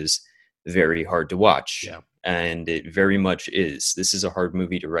it was very hard to watch. Yeah. And it very much is. This is a hard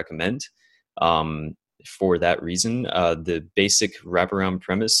movie to recommend. For that reason, the basic wraparound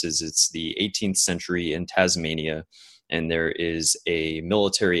premise is it's the 18th century in Tasmania, and there is a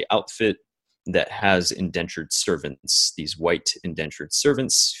military outfit that has indentured servants, these white indentured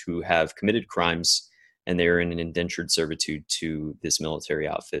servants who have committed crimes, and they're in an indentured servitude to this military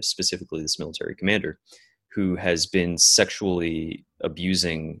outfit, specifically this military commander, who has been sexually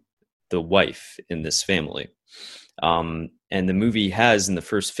abusing the wife in this family. And the movie has, in the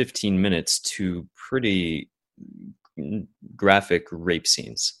first 15 minutes, 2 pretty graphic rape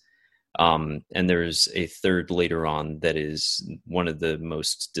scenes. And there's a third later on that is one of the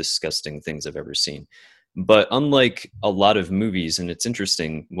most disgusting things I've ever seen. But unlike a lot of movies, and it's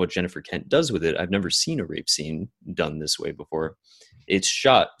interesting what Jennifer Kent does with it, I've never seen a rape scene done this way before. It's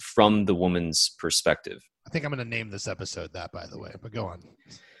shot from the woman's perspective. I think I'm going to name this episode that, by the way, but go on.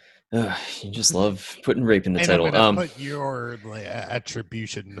 You just love putting rape in the title. I'm going to put your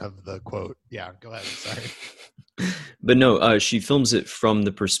attribution of the quote. Yeah, go ahead. Sorry. But no, she films it from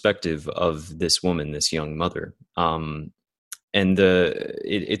the perspective of this woman, this young mother. And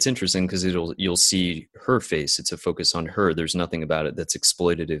it's interesting because you'll see her face. It's a focus on her. There's nothing about it that's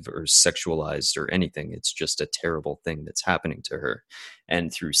exploitative or sexualized or anything. It's just a terrible thing that's happening to her.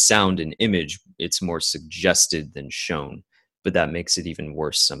 And through sound and image, it's more suggested than shown. But that makes it even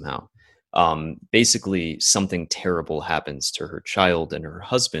worse somehow. Basically, something terrible happens to her child and her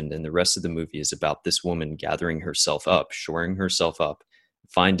husband, and the rest of the movie is about this woman gathering herself up, shoring herself up,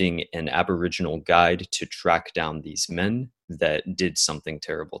 finding an Aboriginal guide to track down these men that did something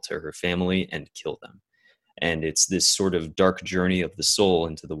terrible to her family and kill them. And it's this sort of dark journey of the soul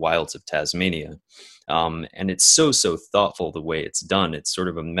into the wilds of Tasmania. And it's so thoughtful the way it's done. It's sort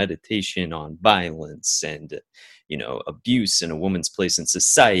of a meditation on violence and, abuse and a woman's place in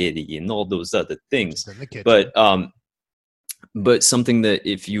society and all those other things. But something that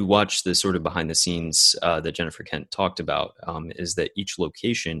if you watch the sort of behind the scenes that Jennifer Kent talked about is that each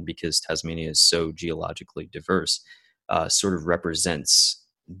location, because Tasmania is so geologically diverse, sort of represents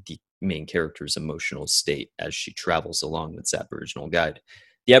the main character's emotional state as she travels along with this Aboriginal guide.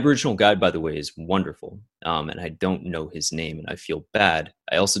 The Aboriginal guide, by the way, is wonderful. And I don't know his name and I feel bad.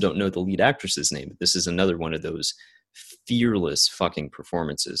 I also don't know the lead actress's name. This is another one of those fearless fucking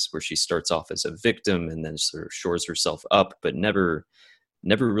performances where she starts off as a victim and then sort of shores herself up, but never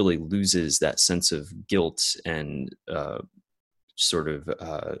really loses that sense of guilt and sort of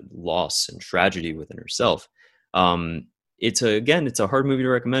loss and tragedy within herself. It's a hard movie to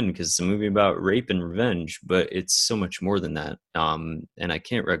recommend because it's a movie about rape and revenge, but it's so much more than that. And I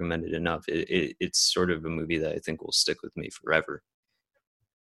can't recommend it enough. It's sort of a movie that I think will stick with me forever.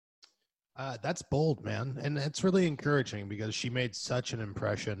 That's bold, man. And it's really encouraging because she made such an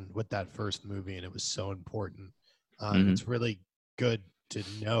impression with that first movie and it was so important. It's really good to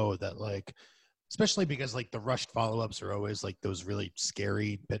know that, like, especially because like the rushed follow-ups are always like those really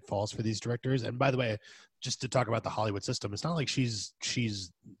scary pitfalls for these directors. And by the way, just to talk about the Hollywood system, it's not like she's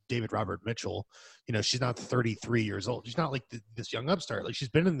David Robert Mitchell. She's not 33 years old. She's not like this young upstart. Like, she's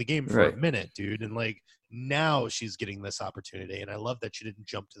been in the game for a minute, dude. And like now she's getting this opportunity. And I love that she didn't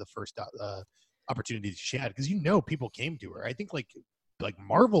jump to the first opportunity she had because people came to her. I think like like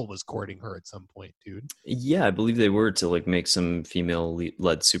Marvel was courting her at some point, dude. Yeah, I believe they were to like make some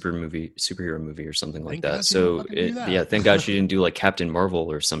female-led superhero movie or something like that. So yeah, thank God she didn't do like Captain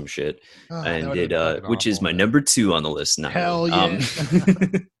Marvel or some shit, and did which is my number 2 on the list now. Hell yeah.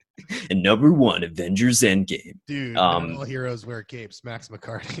 And number 1, Avengers Endgame. Dude, all heroes wear capes. Max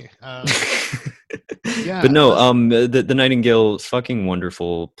McCartney. Yeah, but no, the Nightingale, fucking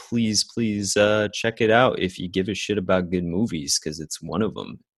wonderful. Please, check it out if you give a shit about good movies, because it's one of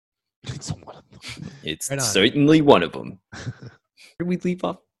them. It's one of them. It's certainly one of them. Where did we leave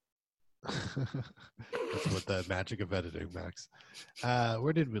off? That's what the magic of editing, Max.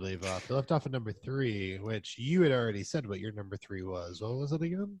 Where did we leave off? We left off at number 3, which you had already said what your number 3 was. What was it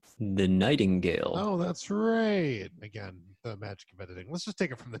again? The Nightingale. Oh, that's right. Again, the magic of editing. Let's just take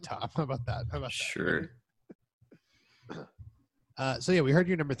it from the top. How about that? Sure. So yeah, we heard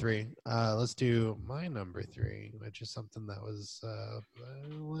your number 3. Let's do my number 3, which is something that was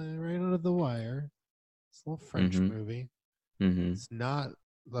right out of the wire. It's a little French movie. Mm-hmm. It's not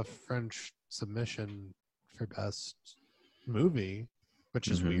the French submission for best movie, which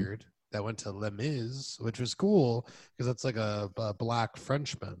is weird. That went to Les Mis, which was cool because that's like a black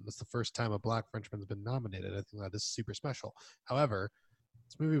Frenchman. That's the first time a black Frenchman's been nominated. I think that is super special. However,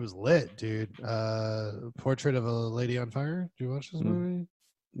 this movie was lit, dude. Portrait of a Lady on Fire. Did you watch this movie?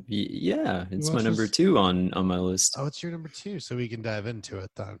 Yeah, it's my number 2 on my list. Oh, it's your number 2, so we can dive into it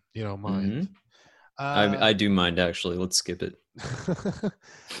then. You don't mind? I do mind, actually. Let's skip it.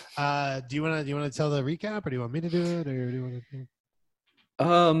 Do you want to tell the recap, or do you want me to do it, or do you want to?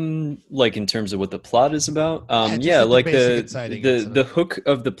 Like in terms of what the plot is about. Like the hook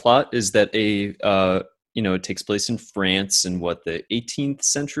of the plot is that it takes place in France in the 18th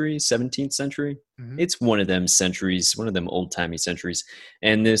century, 17th century. Mm-hmm. It's one of them centuries, one of them old timey centuries.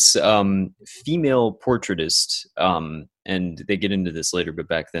 And this female portraitist, and they get into this later, but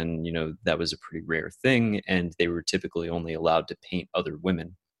back then, that was a pretty rare thing. And they were typically only allowed to paint other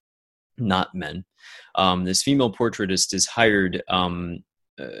women, not men. This female portraitist is hired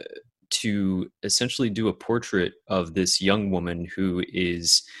to essentially do a portrait of this young woman who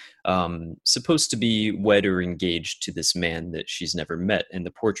is supposed to be wed or engaged to this man that she's never met. And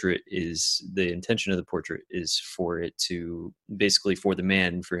the intention of the portrait is for the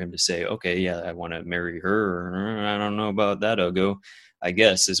man, for him to say, okay, yeah, I want to marry her, or I don't know about that, Ugo, I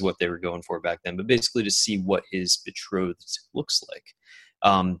guess, is what they were going for back then. But basically to see what his betrothed looks like.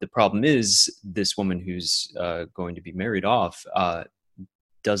 The problem is this woman who's going to be married off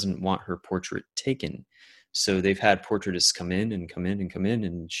doesn't want her portrait taken. So they've had portraitists come in,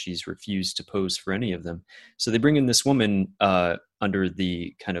 and she's refused to pose for any of them. So they bring in this woman under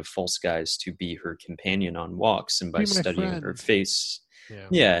the kind of false guise to be her companion on walks, and by studying her face,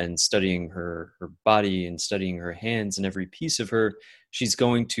 and studying her body and studying her hands and every piece of her, she's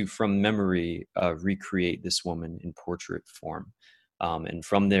going to, from memory, recreate this woman in portrait form. And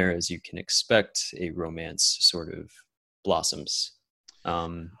from there, as you can expect, a romance sort of blossoms.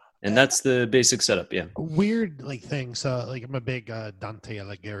 And that's the basic setup. Yeah. Weird thing. So I'm a big Dante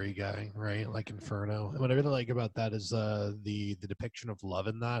Alighieri guy, right? Like Inferno. And what I really like about that is the depiction of love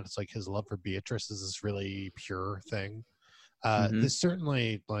in that. It's like his love for Beatrice is this really pure thing. This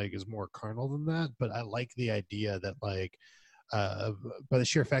certainly is more carnal than that, but I like the idea that by the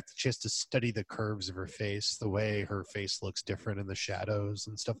sheer fact that she has to study the curves of her face, the way her face looks different in the shadows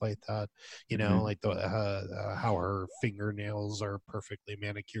and stuff like that, how her fingernails are perfectly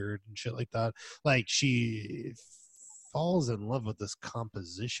manicured and shit like that. She falls in love with this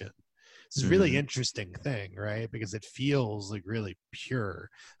composition. It's a really interesting thing, right? Because it feels really pure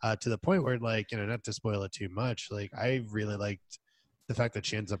to the point where not to spoil it too much, I really liked the fact that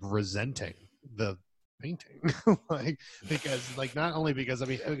she ends up resenting the painting because not only because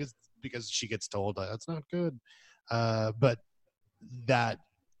because she gets told that's not good, but that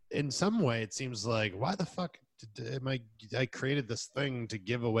in some way it seems why the fuck I created this thing to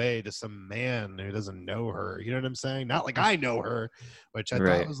give away to some man who doesn't know her, you know what I'm saying? Not I know her, which I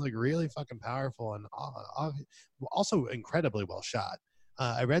thought was really fucking powerful and also incredibly well shot.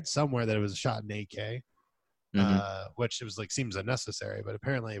 I read somewhere that it was shot in 8K. Which it was seems unnecessary, but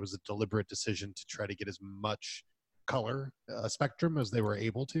apparently it was a deliberate decision to try to get as much color spectrum as they were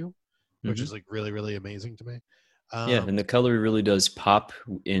able to, which is really, really amazing to me. And the color really does pop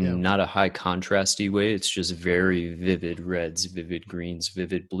in not a high contrasty way. It's just very vivid reds, vivid greens,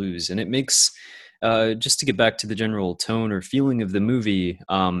 vivid blues, and it makes just to get back to the general tone or feeling of the movie,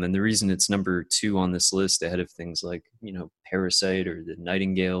 and the reason it's number 2 on this list ahead of things like Parasite or The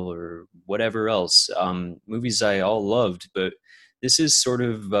Nightingale or whatever else, movies I all loved, but this is sort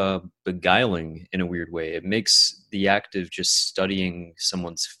of beguiling in a weird way. It makes the act of just studying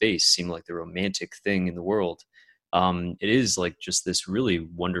someone's face seem like the romantic thing in the world. It is like just this really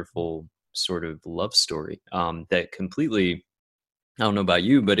wonderful sort of love story that completely, I don't know about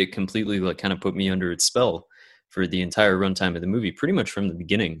you, but it completely like kind of put me under its spell for the entire runtime of the movie, pretty much from the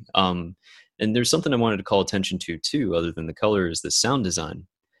beginning. And there's something I wanted to call attention to too, other than the color, is the sound design.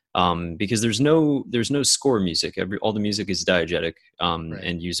 Because there's no score music. All the music is diegetic Right.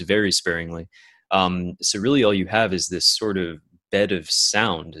 and used very sparingly. So really, all you have is this sort of bed of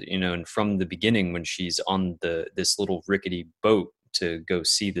sound, you know. And from the beginning, when she's on this little rickety boat to go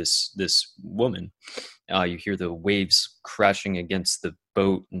see this woman, you hear the waves crashing against the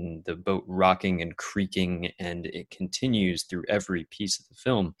boat and the boat rocking and creaking, and it continues through every piece of the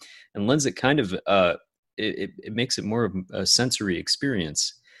film and lends it kind of it makes it more of a sensory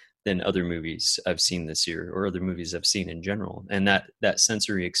experience than other movies I've seen this year, or other movies I've seen in general. And that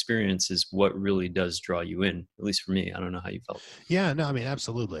sensory experience is what really does draw you in, at least for me. I don't know how you felt. Yeah, no, I mean,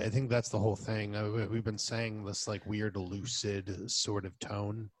 absolutely. I think that's the whole thing. We've been saying this like weird, lucid sort of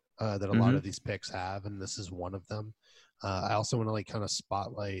tone that a lot of these picks have, and this is one of them. I also want to like kind of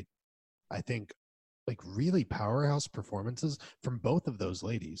spotlight, I think, like really powerhouse performances from both of those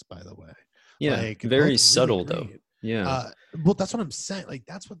ladies, by the way. Yeah, like, very subtle though. Yeah. Well, that's what I'm saying. Like,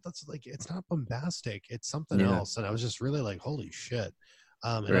 that's like, it's not bombastic. It's something else. And I was just really like, holy shit.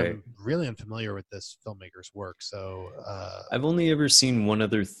 And right. I'm really unfamiliar with this filmmaker's work. So I've only ever seen one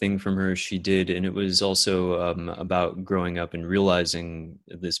other thing from her she did, and it was also about growing up and realizing,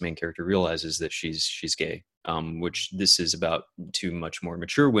 this main character realizes that she's gay, which this is about two much more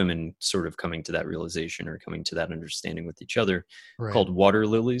mature women sort of coming to that realization or coming to that understanding with each other, right. Called Water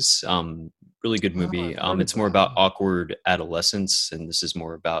Lilies. Really good movie. It's more about awkward adolescence, and this is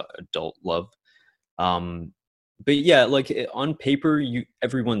more about adult love. But yeah, like on paper,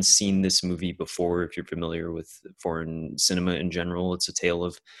 everyone's seen this movie before. If you're familiar with foreign cinema in general, it's a tale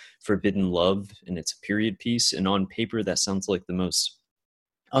of forbidden love, and it's a period piece. And on paper, that sounds like the most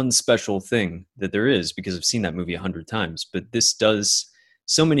unspecial thing that there is, because I've seen that movie 100 times. But this does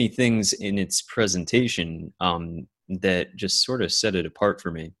so many things in its presentation that just sort of set it apart for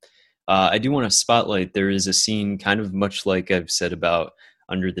me. I do want to spotlight, there is a scene kind of much like I've said about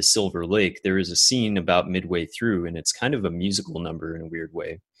Under the Silver Lake. There is a scene about midway through, and it's kind of a musical number in a weird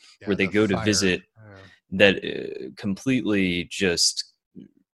way, where they go to visit that completely just,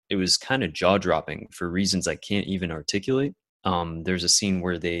 it was kind of jaw-dropping for reasons I can't even articulate. There's a scene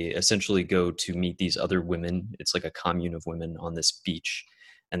where they essentially go to meet these other women. It's like a commune of women on this beach,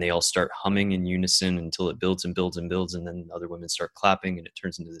 and they all start humming in unison until it builds and builds and builds, and then other women start clapping, and it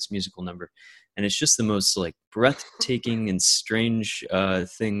turns into this musical number. And it's just the most like breathtaking and strange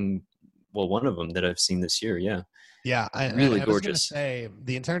thing. Well, one of them that I've seen this year. Yeah. Yeah, really I gorgeous. was gonna say,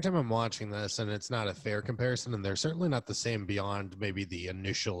 the entire time I'm watching this, and it's not a fair comparison, and they're certainly not the same beyond maybe the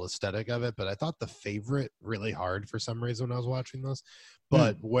initial aesthetic of it, but I thought The Favorite really hard for some reason when I was watching this.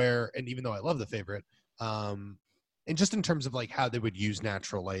 But and even though I love The Favorite, and just in terms of like how they would use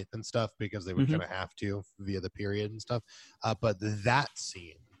natural light and stuff, because they would kind of have to via the period and stuff. But that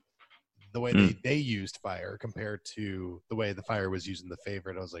scene, the way they used fire compared to the way the fire was used in The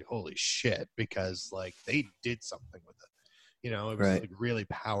Favorite, I was like, holy shit, because like they did something with it. You know, it was like a really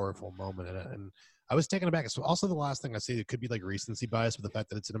powerful moment in it. And I was taken aback. So also the last thing I see, it could be like recency bias, but the fact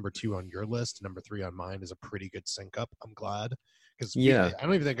that it's number 2 on your list, number 3 on mine, is a pretty good sync up. I'm glad. Because I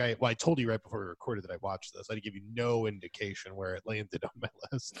don't even think I told you right before we recorded that I watched this. I did give you no indication where it landed on my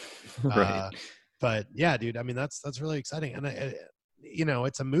list. Right. But yeah, dude, I mean, that's really exciting. And you know,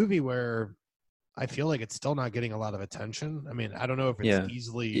 it's a movie where I feel like it's still not getting a lot of attention. I mean, I don't know if it's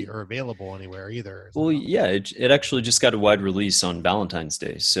easily or available anywhere either. Well, yeah, it actually just got a wide release on Valentine's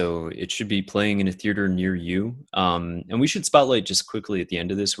Day, so it should be playing in a theater near you. And we should spotlight just quickly at the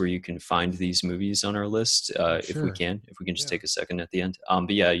end of this where you can find these movies on our list, if we can just take a second at the end.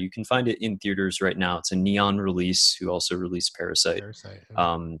 But yeah, you can find it in theaters right now. It's a Neon release, who also released Parasite,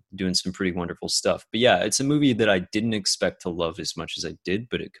 doing some pretty wonderful stuff. But yeah, it's a movie that I didn't expect to love as much as I did,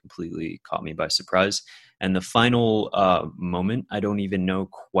 but it completely caught me by surprise. And the final moment, I don't even know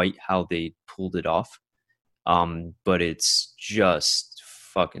quite how they pulled it off, but it's just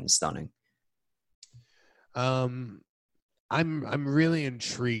fucking stunning. I'm really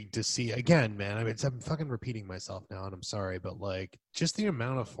intrigued to see, again, man. I mean, I'm fucking repeating myself now, and I'm sorry, but like just the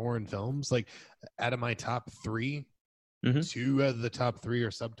amount of foreign films, like out of my top 3, 2 out of the top 3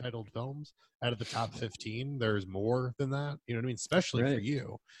 are subtitled films. Out of the top 15, there's more than that. You know what I mean? Especially for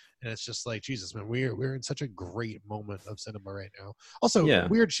you. And it's just like, Jesus, man, we're in such a great moment of cinema right now. Also,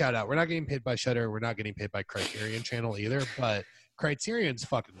 weird shout out. We're not getting paid by Shudder. We're not getting paid by Criterion Channel either. But Criterion's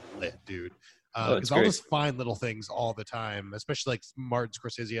fucking lit, dude. Because I'll just find little things all the time, especially like Martin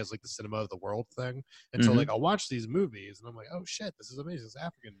Scorsese has like the cinema of the world thing. And so like I'll watch these movies and I'm like, oh shit, this is amazing. This is an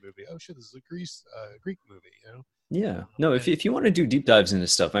African movie. Oh shit, this is a Greek movie, you know? Yeah. No, if you want to do deep dives into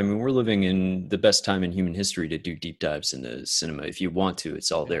stuff, I mean, we're living in the best time in human history to do deep dives into cinema. If you want to,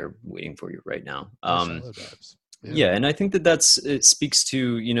 it's all there waiting for you right now. Yeah, and I think it speaks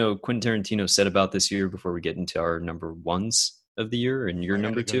to, you know, Quentin Tarantino said about this year before we get into our number ones of the year and your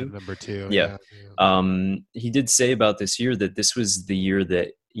number two. Number two. Yeah. He did say about this year that this was the year that,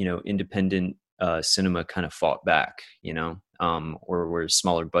 you know, independent cinema kind of fought back, you know, or where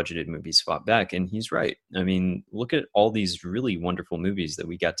smaller budgeted movies fought back. And he's right. I mean, look at all these really wonderful movies that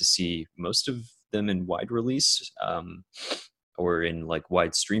we got to see, most of them in wide release, or in like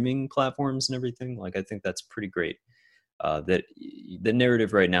wide streaming platforms and everything. Like, I think that's pretty great. That the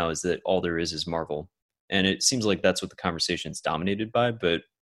narrative right now is that all there is Marvel. And it seems like that's what the conversation is dominated by. But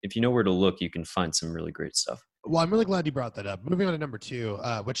if you know where to look, you can find some really great stuff. Well, I'm really glad you brought that up. Moving on to number two,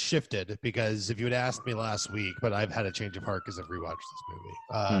 which shifted because if you had asked me last week, but I've had a change of heart because I've rewatched this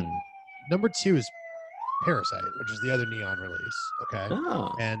movie. Number two is Parasite, which is the other Neon release. Okay.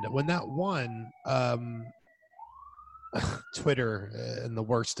 Oh. And when that won, Twitter and the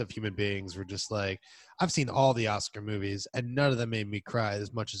worst of human beings were just like, I've seen all the Oscar movies and none of them made me cry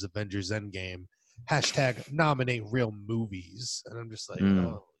as much as Avengers Endgame. # nominate real movies. And I'm just like,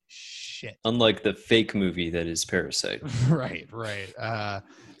 oh shit. Unlike the fake movie that is Parasite. Right.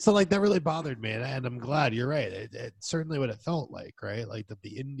 So like that really bothered me, and I'm glad you're right. It certainly what it felt like, right? Like that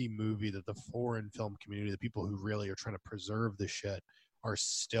the indie movie, that the foreign film community, the people who really are trying to preserve the shit are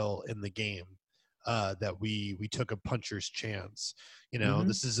still in the game. That we took a puncher's chance. You know,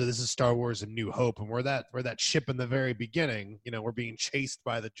 this is Star Wars: A New Hope, and we're that ship in the very beginning. You know, we're being chased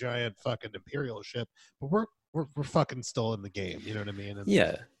by the giant fucking Imperial ship, but we're fucking still in the game. You know what I mean?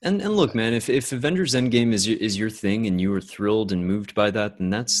 And look, man, if Avengers Endgame is your thing and you were thrilled and moved by that, then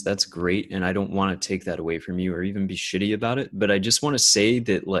that's great. And I don't want to take that away from you or even be shitty about it. But I just want to say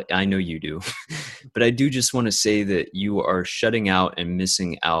that, like, I know you do, but I do just want to say that you are shutting out and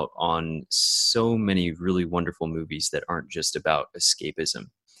missing out on so many really wonderful movies that aren't just about escapism.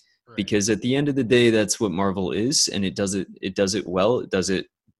 Right. Because at the end of the day, that's what Marvel is, and it does it well. It does it.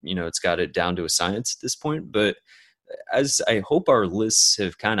 You know, it's got it down to a science at this point. But as I hope our lists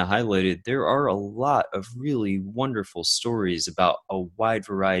have kind of highlighted, there are a lot of really wonderful stories about a wide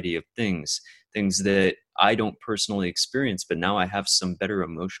variety of things that I don't personally experience, but now I have some better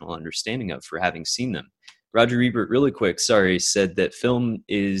emotional understanding of for having seen them. Roger Ebert, really quick, said that film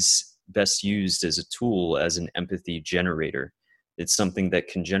is best used as a tool, as an empathy generator. It's something that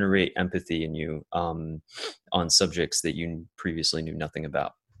can generate empathy in you on subjects that you previously knew nothing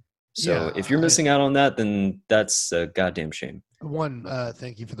about. So if you're missing out on that, then that's a goddamn shame. One,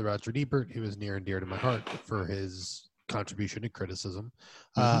 thank you for the Roger Ebert. He was near and dear to my heart for his contribution to criticism.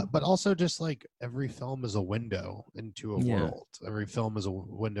 But also just like every film is a window into a world. Every film is a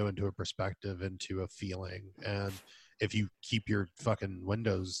window into a perspective, into a feeling. And if you keep your fucking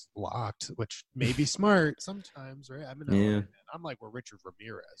windows locked, which may be smart sometimes, right? I mean, I'm like where Richard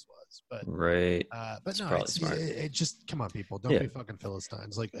Ramirez was, but right. But no, it just, come on, people, don't be fucking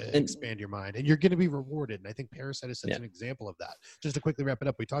Philistines. Like, expand your mind, and you're going to be rewarded. And I think Parasite is such an example of that. Just to quickly wrap it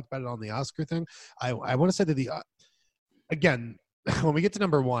up, we talked about it on the Oscar thing. I want to say that again, when we get to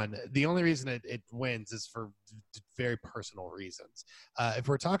number one, the only reason it wins is for very personal reasons. If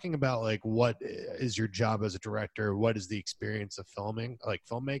we're talking about like what is your job as a director, what is the experience of filming, like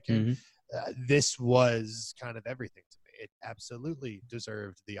filmmaking, this was kind of everything to me. It absolutely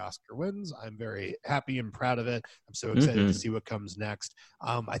deserved the Oscar wins. I'm very happy and proud of it. I'm so excited to see what comes next.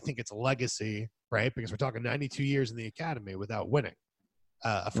 I think it's a legacy, right? Because we're talking 92 years in the Academy without winning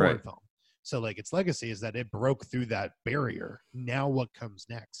a foreign film. So like its legacy is that it broke through that barrier. Now what comes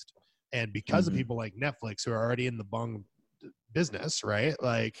next? And because of people like Netflix who are already in the bong business, right?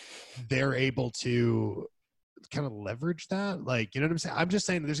 Like they're able to kind of leverage that. Like, you know what I'm saying? I'm just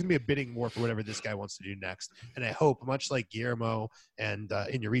saying there's going to be a bidding war for whatever this guy wants to do next. And I hope, much like Guillermo and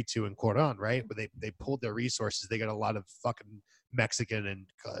Iñárritu and Cuarón, right? Where they pulled their resources. They got a lot of fucking Mexican and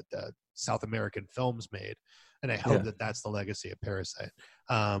South American films made. And I hope that that's the legacy of Parasite.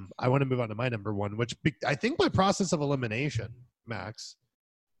 I want to move on to my number one, which I think by process of elimination, Max,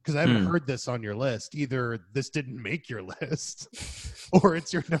 because I haven't heard this on your list. Either this didn't make your list or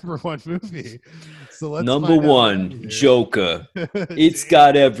it's your number one movie. So let's number one, Joker. It's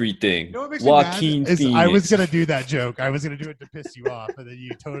got everything. You know what makes Joaquin Phoenix. I was going to do that joke. I was going to do it to piss you off, and then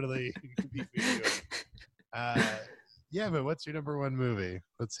you totally beat me to it. Yeah, but what's your number one movie?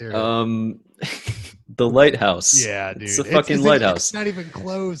 Let's hear it. The lighthouse. Yeah, dude. It's the fucking lighthouse. It's not even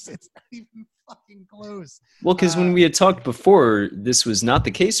close. It's not even fucking close. Well, because when we had talked before, this was not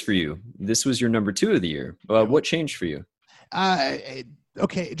the case for you. This was your number 2 of the year. What changed for you?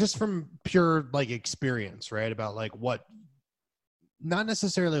 Okay, just from pure like experience, right? About like what, not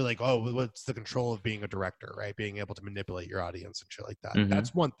necessarily like, oh, what's the control of being a director, right? Being able to manipulate your audience and shit like that. Mm-hmm.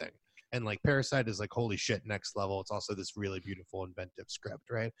 That's one thing. And like Parasite is like, holy shit, next level. It's also this really beautiful, inventive script,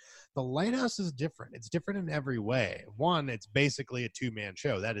 right? The Lighthouse is different. It's different in every way. One, it's basically a 2-man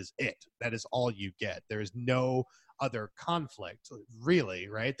show. That is it. That is all you get. There's no other conflict, really,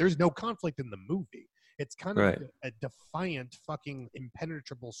 right? There's no conflict in the movie. It's kind of a defiant, fucking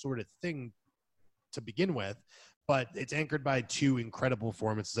impenetrable sort of thing to begin with. But it's anchored by 2 incredible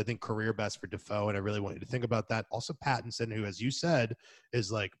performances. I think career best for Dafoe, and I really want you to think about that. Also Pattinson, who, as you said,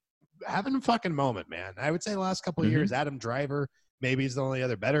 is like having a fucking moment, man. I would say the last couple of years, Adam Driver maybe is the only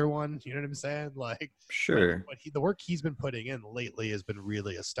other better one. You know what I'm saying? Like, sure. But the work he's been putting in lately has been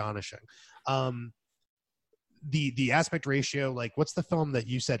really astonishing. The aspect ratio, like, what's the film that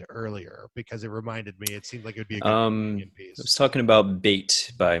you said earlier? Because it reminded me, it seemed like it would be a good piece. I was talking about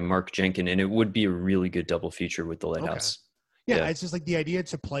Bait by Mark Jenkin, and it would be a really good double feature with The Lighthouse. Okay. Yeah, it's just like the idea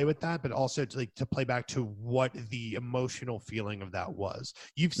to play with that, but also to play back to what the emotional feeling of that was.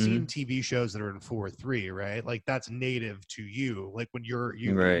 You've seen TV shows that are in 4:3, right? Like that's native to you. Like when your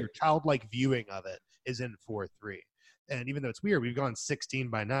childlike viewing of it is in 4:3. And even though it's weird, we've gone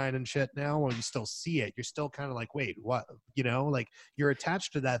 16:9 and shit now. When you still see it, you're still kind of like, wait, what? You know, like you're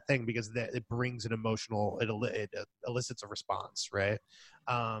attached to that thing because it brings an emotional, it elicits a response, right?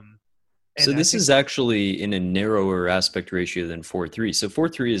 So this is actually in a narrower aspect ratio than 4:3. So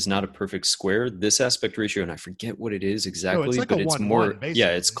 4:3 is not a perfect square. This aspect ratio, and I forget what it is exactly, it's like but it's more, basically.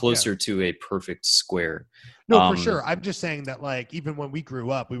 It's closer to a perfect square. No, for sure. I'm just saying that, like, even when we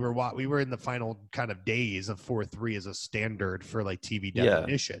grew up, we were in the final kind of days of 4:3 as a standard for like TV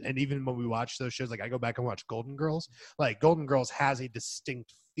definition. And even when we watch those shows, like I go back and watch Golden Girls. Like Golden Girls has a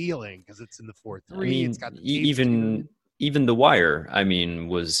distinct feeling because it's in the 4:3. I mean, it's got even The Wire, I mean,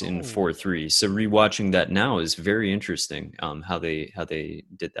 was in 4:3. So rewatching that now is very interesting. How they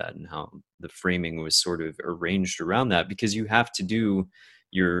did that and how the framing was sort of arranged around that, because you have to do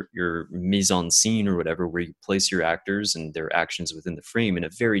your mise en scene or whatever, where you place your actors and their actions within the frame in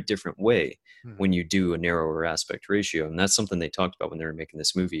a very different way when you do a narrower aspect ratio. And that's something they talked about when they were making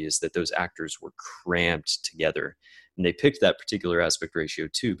this movie, is that those actors were cramped together. And they picked that particular aspect ratio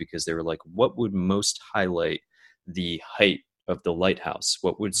too, because they were like, what would most highlight the height of the lighthouse?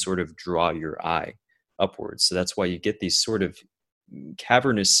 What would sort of draw your eye upwards? So that's why you get these sort of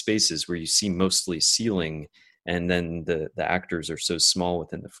cavernous spaces where you see mostly ceiling, and then the actors are so small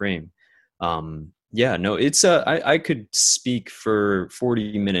within the frame. It's I could speak for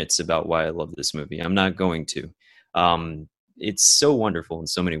 40 minutes about why I love this movie. I'm not going to. It's so wonderful in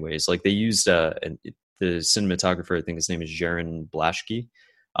so many ways. Like they used the cinematographer, I think his name is Jaron Blaschke,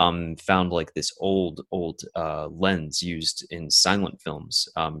 found like this old lens used in silent films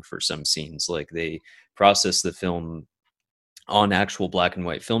for some scenes. Like they processed the film on actual black and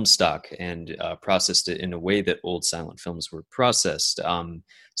white film stock and processed it in a way that old silent films were processed.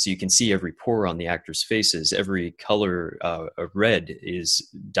 So you can see every pore on the actors' faces, every color of red is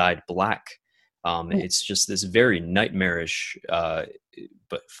dyed black. It's just this very nightmarish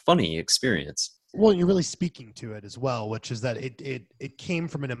but funny experience. Well, you're really speaking to it as well, which is that it came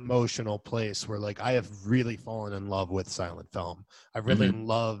from an emotional place where, like, I have really fallen in love with silent film. I'm really in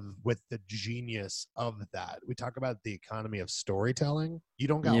love with the genius of that. We talk about the economy of storytelling. You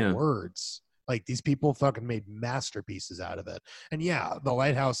don't got words. Like, these people fucking made masterpieces out of it. And yeah, The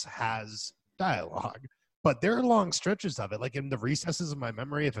Lighthouse has dialogue, but there are long stretches of it. Like in the recesses of my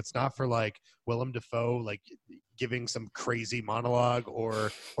memory, if it's not for like Willem Dafoe, like giving some crazy monologue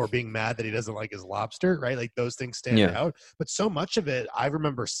or being mad that he doesn't like his lobster, right? Like those things stand out. But so much of it, I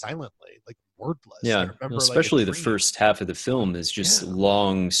remember silently, like wordless. Yeah, especially the first half of the film is just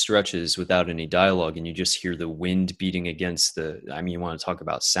long stretches without any dialogue, and you just hear the wind beating against you want to talk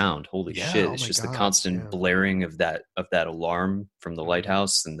about sound. Holy shit. It's just the constant blaring of that alarm from the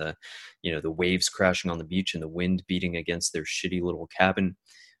lighthouse, and the waves crashing on the beach and the wind beating against their shitty little cabin.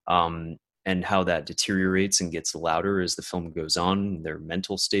 And how that deteriorates and gets louder as the film goes on. Their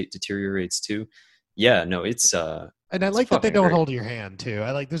mental state deteriorates too. Yeah, no, it's and I like that they don't hold your hand too. I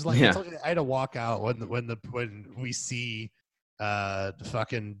like I had to walk out when we see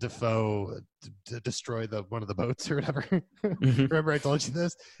fucking Dafoe to destroy one of the boats or whatever. Mm-hmm. Remember I told you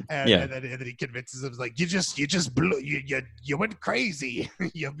this? And then he convinces him, like, you just blew, you went crazy.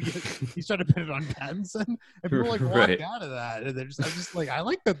 He's trying to pin it on Pattinson, and people like walk out of that, and I'm just like, I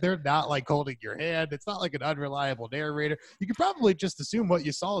like that they're not like holding your hand. It's not like an unreliable narrator. You could probably just assume what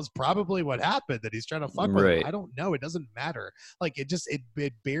you saw is probably what happened, that he's trying to fuck with him. I don't know. It doesn't matter. Like,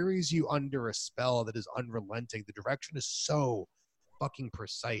 it buries you under a spell that is unrelenting. The direction is so fucking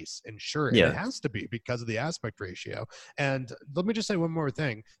precise and sure, and it has to be because of the aspect ratio. And let me just say one more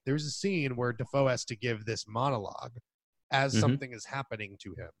thing. There's a scene where Dafoe has to give this monologue as something is happening to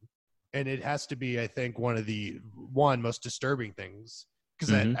him, and it has to be, I think, one of the most disturbing things,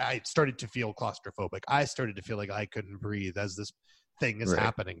 because I started to feel claustrophobic. I started to feel like I couldn't breathe as this thing is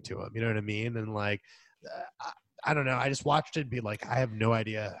happening to him, you know what I mean? And like, I don't know, I just watched it and be like, I have no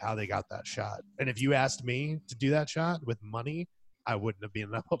idea how they got that shot. And if you asked me to do that shot with money, I wouldn't have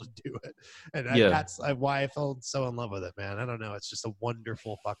been able to do it. And that's why I fell so in love with it, man. I don't know. It's just a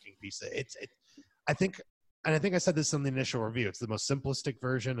wonderful fucking piece. I think I said this in the initial review. It's the most simplistic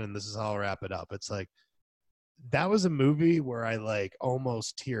version, and this is how I'll wrap it up. It's like, that was a movie where I like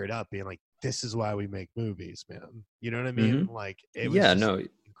almost teared up being like, this is why we make movies, man. You know what I mean? Like, it was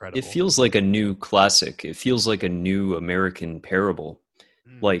incredible. It feels like a new classic. It feels like a new American parable.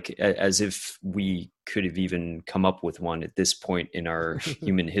 Like, as if we could have even come up with one at this point in our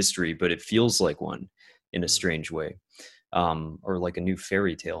human history, but it feels like one in a strange way, or like a new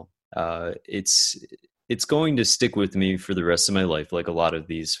fairy tale. It's going to stick with me for the rest of my life, like a lot of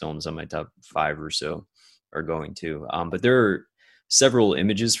these films on my top 5 or so are going to. But there are several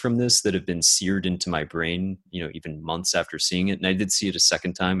images from this that have been seared into my brain, even months after seeing it. And I did see it a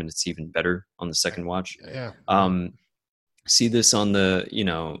second time, and it's even better on the second watch. See this on the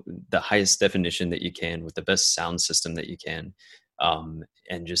highest definition that you can, with the best sound system that you can,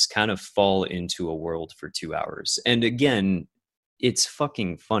 and just kind of fall into a world for 2 hours. And again, it's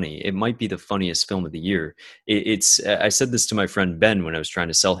fucking funny. It might be the funniest film of the year. I said this to my friend Ben when I was trying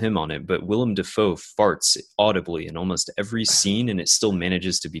to sell him on it, but Willem Dafoe farts audibly in almost every scene, and it still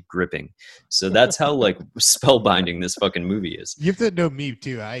manages to be gripping. So that's how like spellbinding this fucking movie is. You have to know me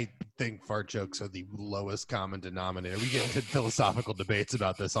too. I think fart jokes are the lowest common denominator. We get into philosophical debates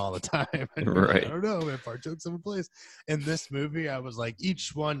about this all the time. Right. I don't know, man. Fart jokes have a place. In this movie, I was like,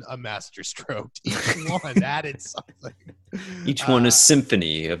 each one a masterstroke. Each one added something. Each one a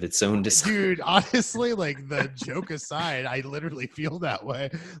symphony of its own design. Dude, honestly, like, the joke aside, I literally feel that way.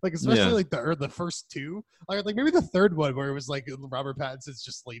 Like, especially like the first two, like maybe the third one where it was like Robert Pattinson's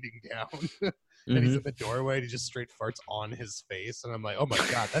just leaning down. And he's in the doorway and he just straight farts on his face, and I'm like, oh my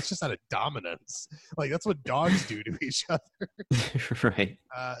god, that's just out of dominance. Like, that's what dogs do to each other. Right.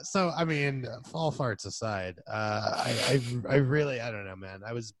 So I mean, all farts aside, I really, I don't know, man,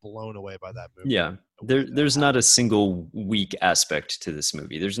 I was blown away by that movie. Yeah, there's not a single weak aspect to this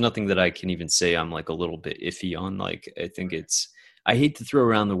movie. There's nothing that I can even say I'm like a little bit iffy on. Like, I think I hate to throw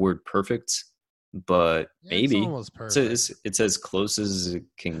around the word perfect, but maybe it's as close as it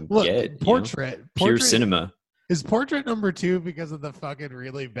can get. Portrait pure cinema. Is Portrait number 2 because of the fucking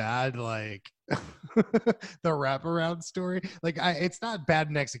really bad, like, the wraparound story? Like, it's not bad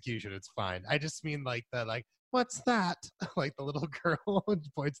in execution. It's fine. I just mean like that, like, what's that? Like, the little girl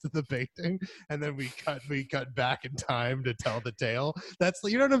points to the painting, and then we cut back in time to tell the tale. That's,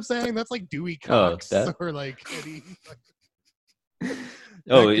 you know what I'm saying? That's like Dewey Cox or like Eddie.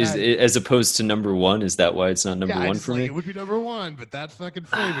 As opposed to number 1, is that why it's not number 1 for me? It would be number 1, but that fucking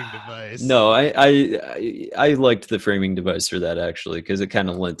framing device. No, I liked the framing device for that, actually, because it kind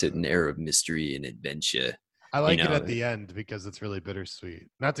of lent it an air of mystery and adventure. I like it at the end because it's really bittersweet.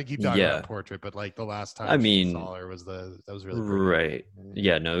 Not to keep talking about Portrait, but like the last time I saw her that was really pretty. Right.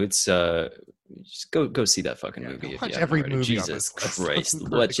 Yeah, no, it's just go see that fucking movie. Watch every movie. Jesus Christ,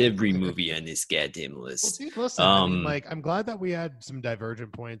 watch every movie on this goddamn list. Well, dude, listen, I mean, like, I'm glad that we had some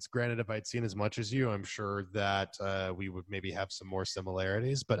divergent points. Granted, if I'd seen as much as you, I'm sure that we would maybe have some more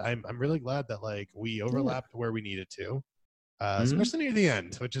similarities. But I'm really glad that like we overlapped where we needed to. Especially near the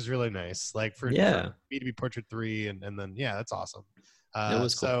end, which is really nice. Like for me to be Portrait 3, and then that's awesome. It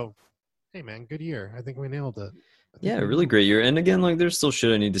was cool. So, hey man, good year. I think we nailed it. Yeah, really great year. And again, like, there's still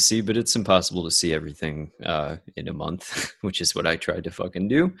shit I need to see, but it's impossible to see everything in a month, which is what I tried to fucking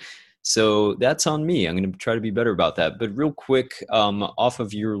do. So that's on me. I'm going to try to be better about that. But real quick, off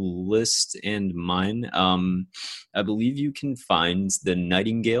of your list and mine, I believe you can find The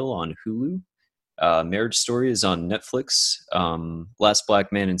Nightingale on Hulu. Marriage Story is on Netflix. Last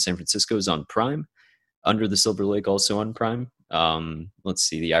Black Man in San Francisco is on Prime. Under the Silver Lake also on Prime. Let's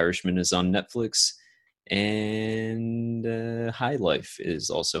see, The Irishman is on Netflix. and High Life is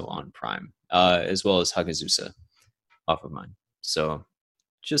also on Prime, as well as Hagazusa off of mine. So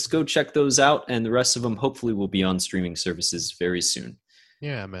just go check those out, and the rest of them hopefully will be on streaming services very soon.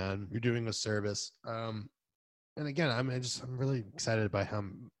 Yeah, man, you're doing a service. And again, I'm really excited by how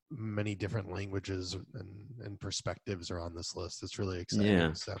many different languages and perspectives are on this list. It's really exciting.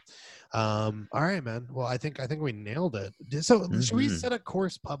 Yeah. So, all right, man. Well, I think we nailed it. So should we set a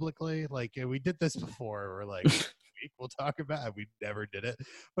course publicly? Like we did this before. We're like, we'll talk about it. We never did it.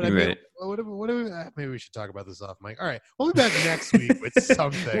 But I mean, right. what maybe we should talk about this off mic. All right. We'll be back next week with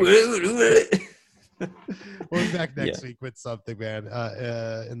something. We'll be back next week with something, man.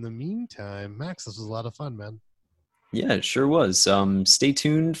 In the meantime, Max, this was a lot of fun, man. Yeah, it sure was. Stay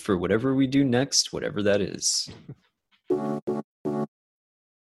tuned for whatever we do next, whatever that is.